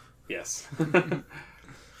 Yes.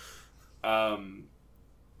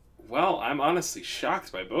 Well, I'm honestly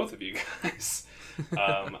shocked by both of you guys.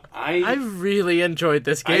 I really enjoyed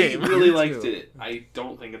this game. I really liked it. I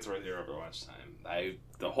don't think it's worth your Overwatch time.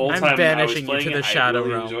 The whole time I was playing it, I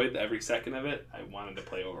really enjoyed every second of it. I wanted to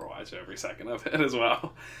play Overwatch every second of it as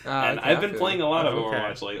well. And okay, I've been playing a lot of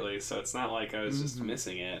Overwatch lately, so it's not like I was just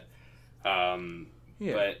missing it.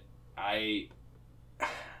 But I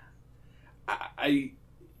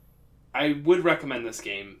would recommend this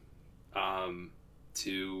game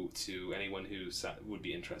to anyone who would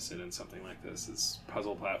be interested in something like this. It's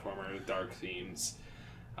puzzle platformer, dark themes,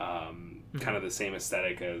 kind of the same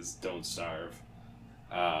aesthetic as Don't Starve.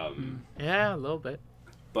 Yeah, a little bit.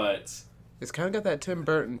 But it's kind of got that Tim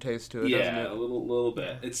Burton taste to it, doesn't it? Yeah, a little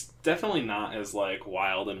bit. It's definitely not as, like,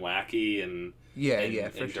 wild and wacky and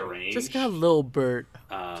deranged. Just got a little Bert.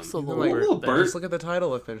 Just a little Bert. Just look at the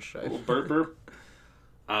title of Pinstripe. A little burp.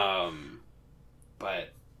 But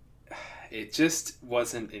it just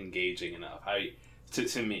wasn't engaging enough.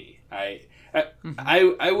 To me, I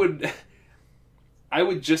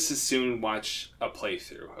would just as soon watch a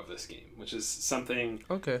playthrough of this game, which is something.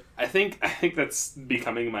 Okay. I think that's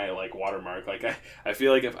becoming my, like, watermark. Like, I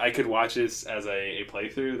feel like if I could watch this as a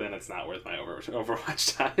playthrough, then it's not worth my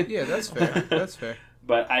Overwatch time. Yeah, that's fair. That's fair.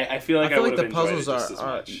 But I feel like I would have enjoyed it just as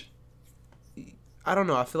much. I don't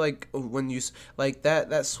know. I feel like when you like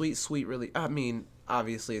that sweet really. I mean,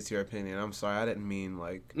 obviously it's your opinion. I'm sorry, I didn't mean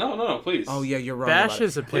like. No, please. Oh yeah, you're wrong. Bash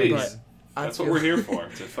his opinion. Please. That's what we're here for, to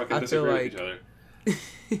fucking disagree with each other.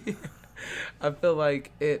 I feel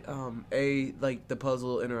like it like the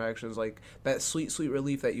puzzle interactions, like that sweet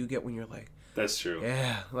relief that you get when you're like, that's true.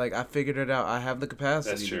 Yeah, like I figured it out. I have the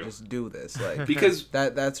capacity to just do this. Like, because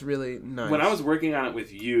that's really nice. When I was working on it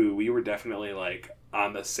with you, we were definitely, like,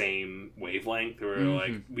 on the same wavelength. We were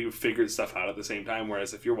like, we figured stuff out at the same time.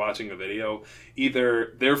 Whereas if you're watching a video,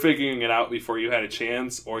 either they're figuring it out before you had a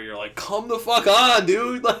chance, or you're like, come the fuck on,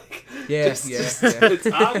 dude. Like, just it's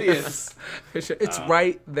obvious. For sure. It's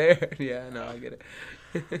right there. Yeah, no, I get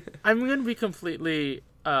it. I'm going to be completely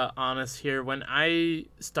honest here. When I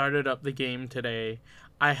started up the game today,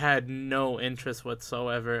 I had no interest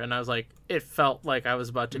whatsoever. And I was like, it felt like I was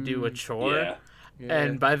about to do a chore. Yeah. Yeah.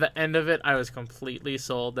 And by the end of it, I was completely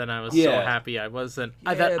sold, and I was so happy I wasn't.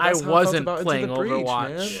 Yeah, that I wasn't playing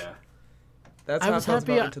Overwatch. Man. Yeah. That's how I felt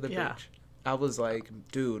about Into the yeah. Breach. I was like,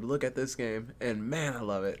 dude, look at this game, and man, I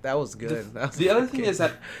love it. That was good. The other thing is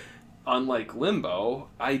that, unlike Limbo,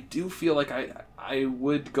 I do feel like I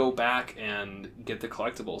would go back and get the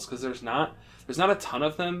collectibles, because there's not a ton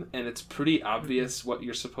of them, and it's pretty obvious what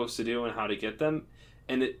you're supposed to do and how to get them,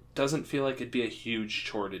 and it doesn't feel like it'd be a huge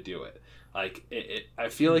chore to do it. Like, I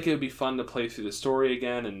feel like it would be fun to play through the story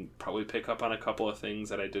again and probably pick up on a couple of things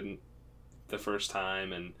that I didn't the first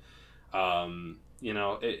time, and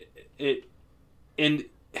and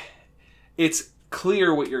it's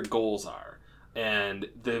clear what your goals are, and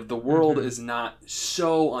the world is not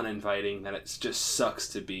so uninviting that it just sucks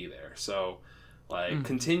to be there. So, like,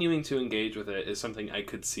 continuing to engage with it is something I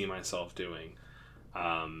could see myself doing.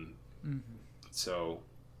 So,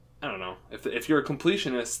 I don't know. If you're a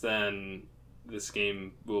completionist, then this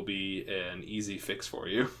game will be an easy fix for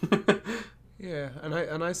you. Yeah,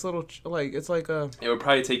 a nice little it's like a. It would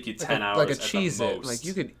probably take you 10 hours. Like a at cheese the it. most. Like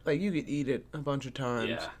you could eat it a bunch of times.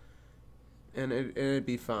 Yeah. And it'd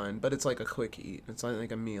be fine, but it's like a quick eat. It's not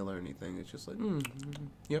like a meal or anything. It's just like,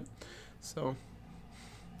 yep. So,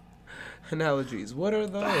 analogies. What are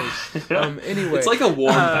those? Anyway, it's like a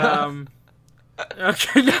warm bath.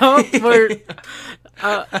 Okay, no,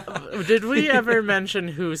 did we ever mention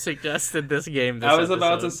who suggested this game? I was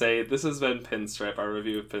about to say, this has been Pinstripe, our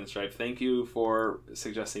review of Pinstripe. Thank you for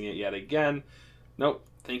suggesting it yet again. Nope.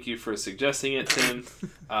 Thank you for suggesting it, Tim.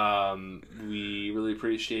 We really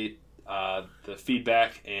appreciate the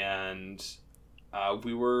feedback, and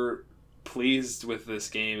we were pleased with this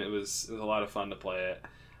game. It was a lot of fun to play it.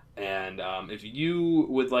 And if you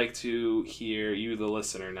would like to hear, you the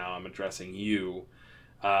listener now, I'm addressing you,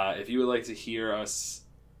 if you would like to hear us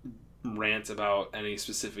rant about any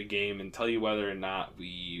specific game and tell you whether or not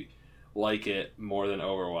we like it more than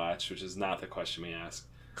Overwatch, which is not the question we ask,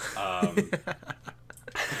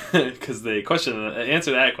 because the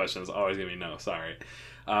answer to that question is always going to be no, sorry.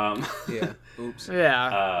 Yeah. Oops.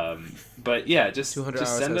 Yeah. But yeah, just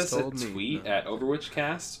send us a me. tweet at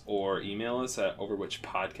OverWhich or email us at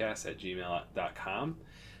overwhichpodcast@gmail.com.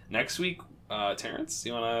 Next week, Terrence,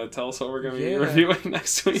 you want to tell us what we're going to be reviewing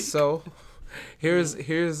next week? So,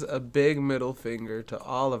 here's a big middle finger to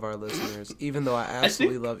all of our listeners, even though I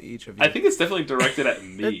absolutely love each of you. I think it's definitely directed at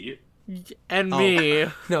me. And me.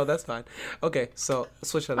 No, that's fine. Okay, so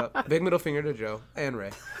switch that up. Big middle finger to Joe and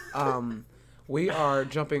Ray. We are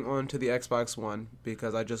jumping onto the Xbox One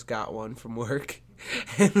because I just got one from work,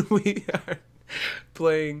 and we are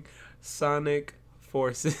playing Sonic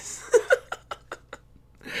Forces.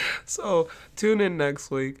 So tune in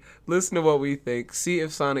next week, listen to what we think, see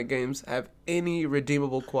if Sonic games have any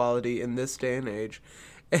redeemable quality in this day and age,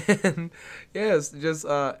 and yes, just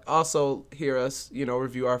also hear us,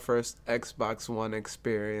 review our first Xbox One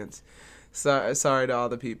experience. Sorry to all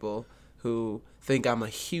the people who think I'm a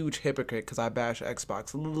huge hypocrite because I bash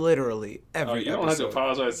Xbox literally every episode. You don't have to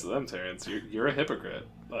apologize to them, Terrence. You're a hypocrite.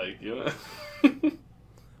 Like,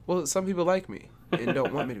 Well, some people like me and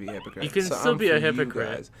don't want me to be a hypocrite. You can so still I'm be for a you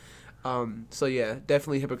hypocrite. guys. So yeah,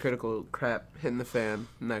 definitely hypocritical crap hitting the fan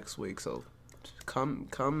next week. So come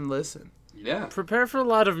listen. Yeah. Prepare for a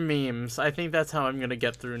lot of memes. I think that's how I'm going to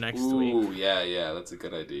get through next week. Ooh, yeah, that's a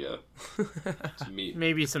good idea.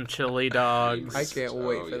 Maybe some chili dogs. I can't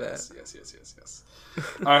wait for that. Yes.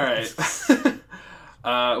 All right.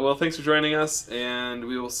 Well, thanks for joining us, and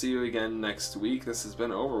we will see you again next week. This has been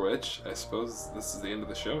OverWhich. I suppose this is the end of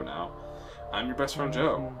the show now. I'm your best friend,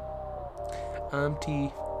 Joe. I'm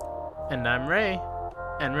T. And I'm Ray.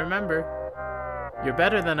 And remember, you're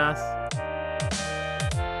better than us.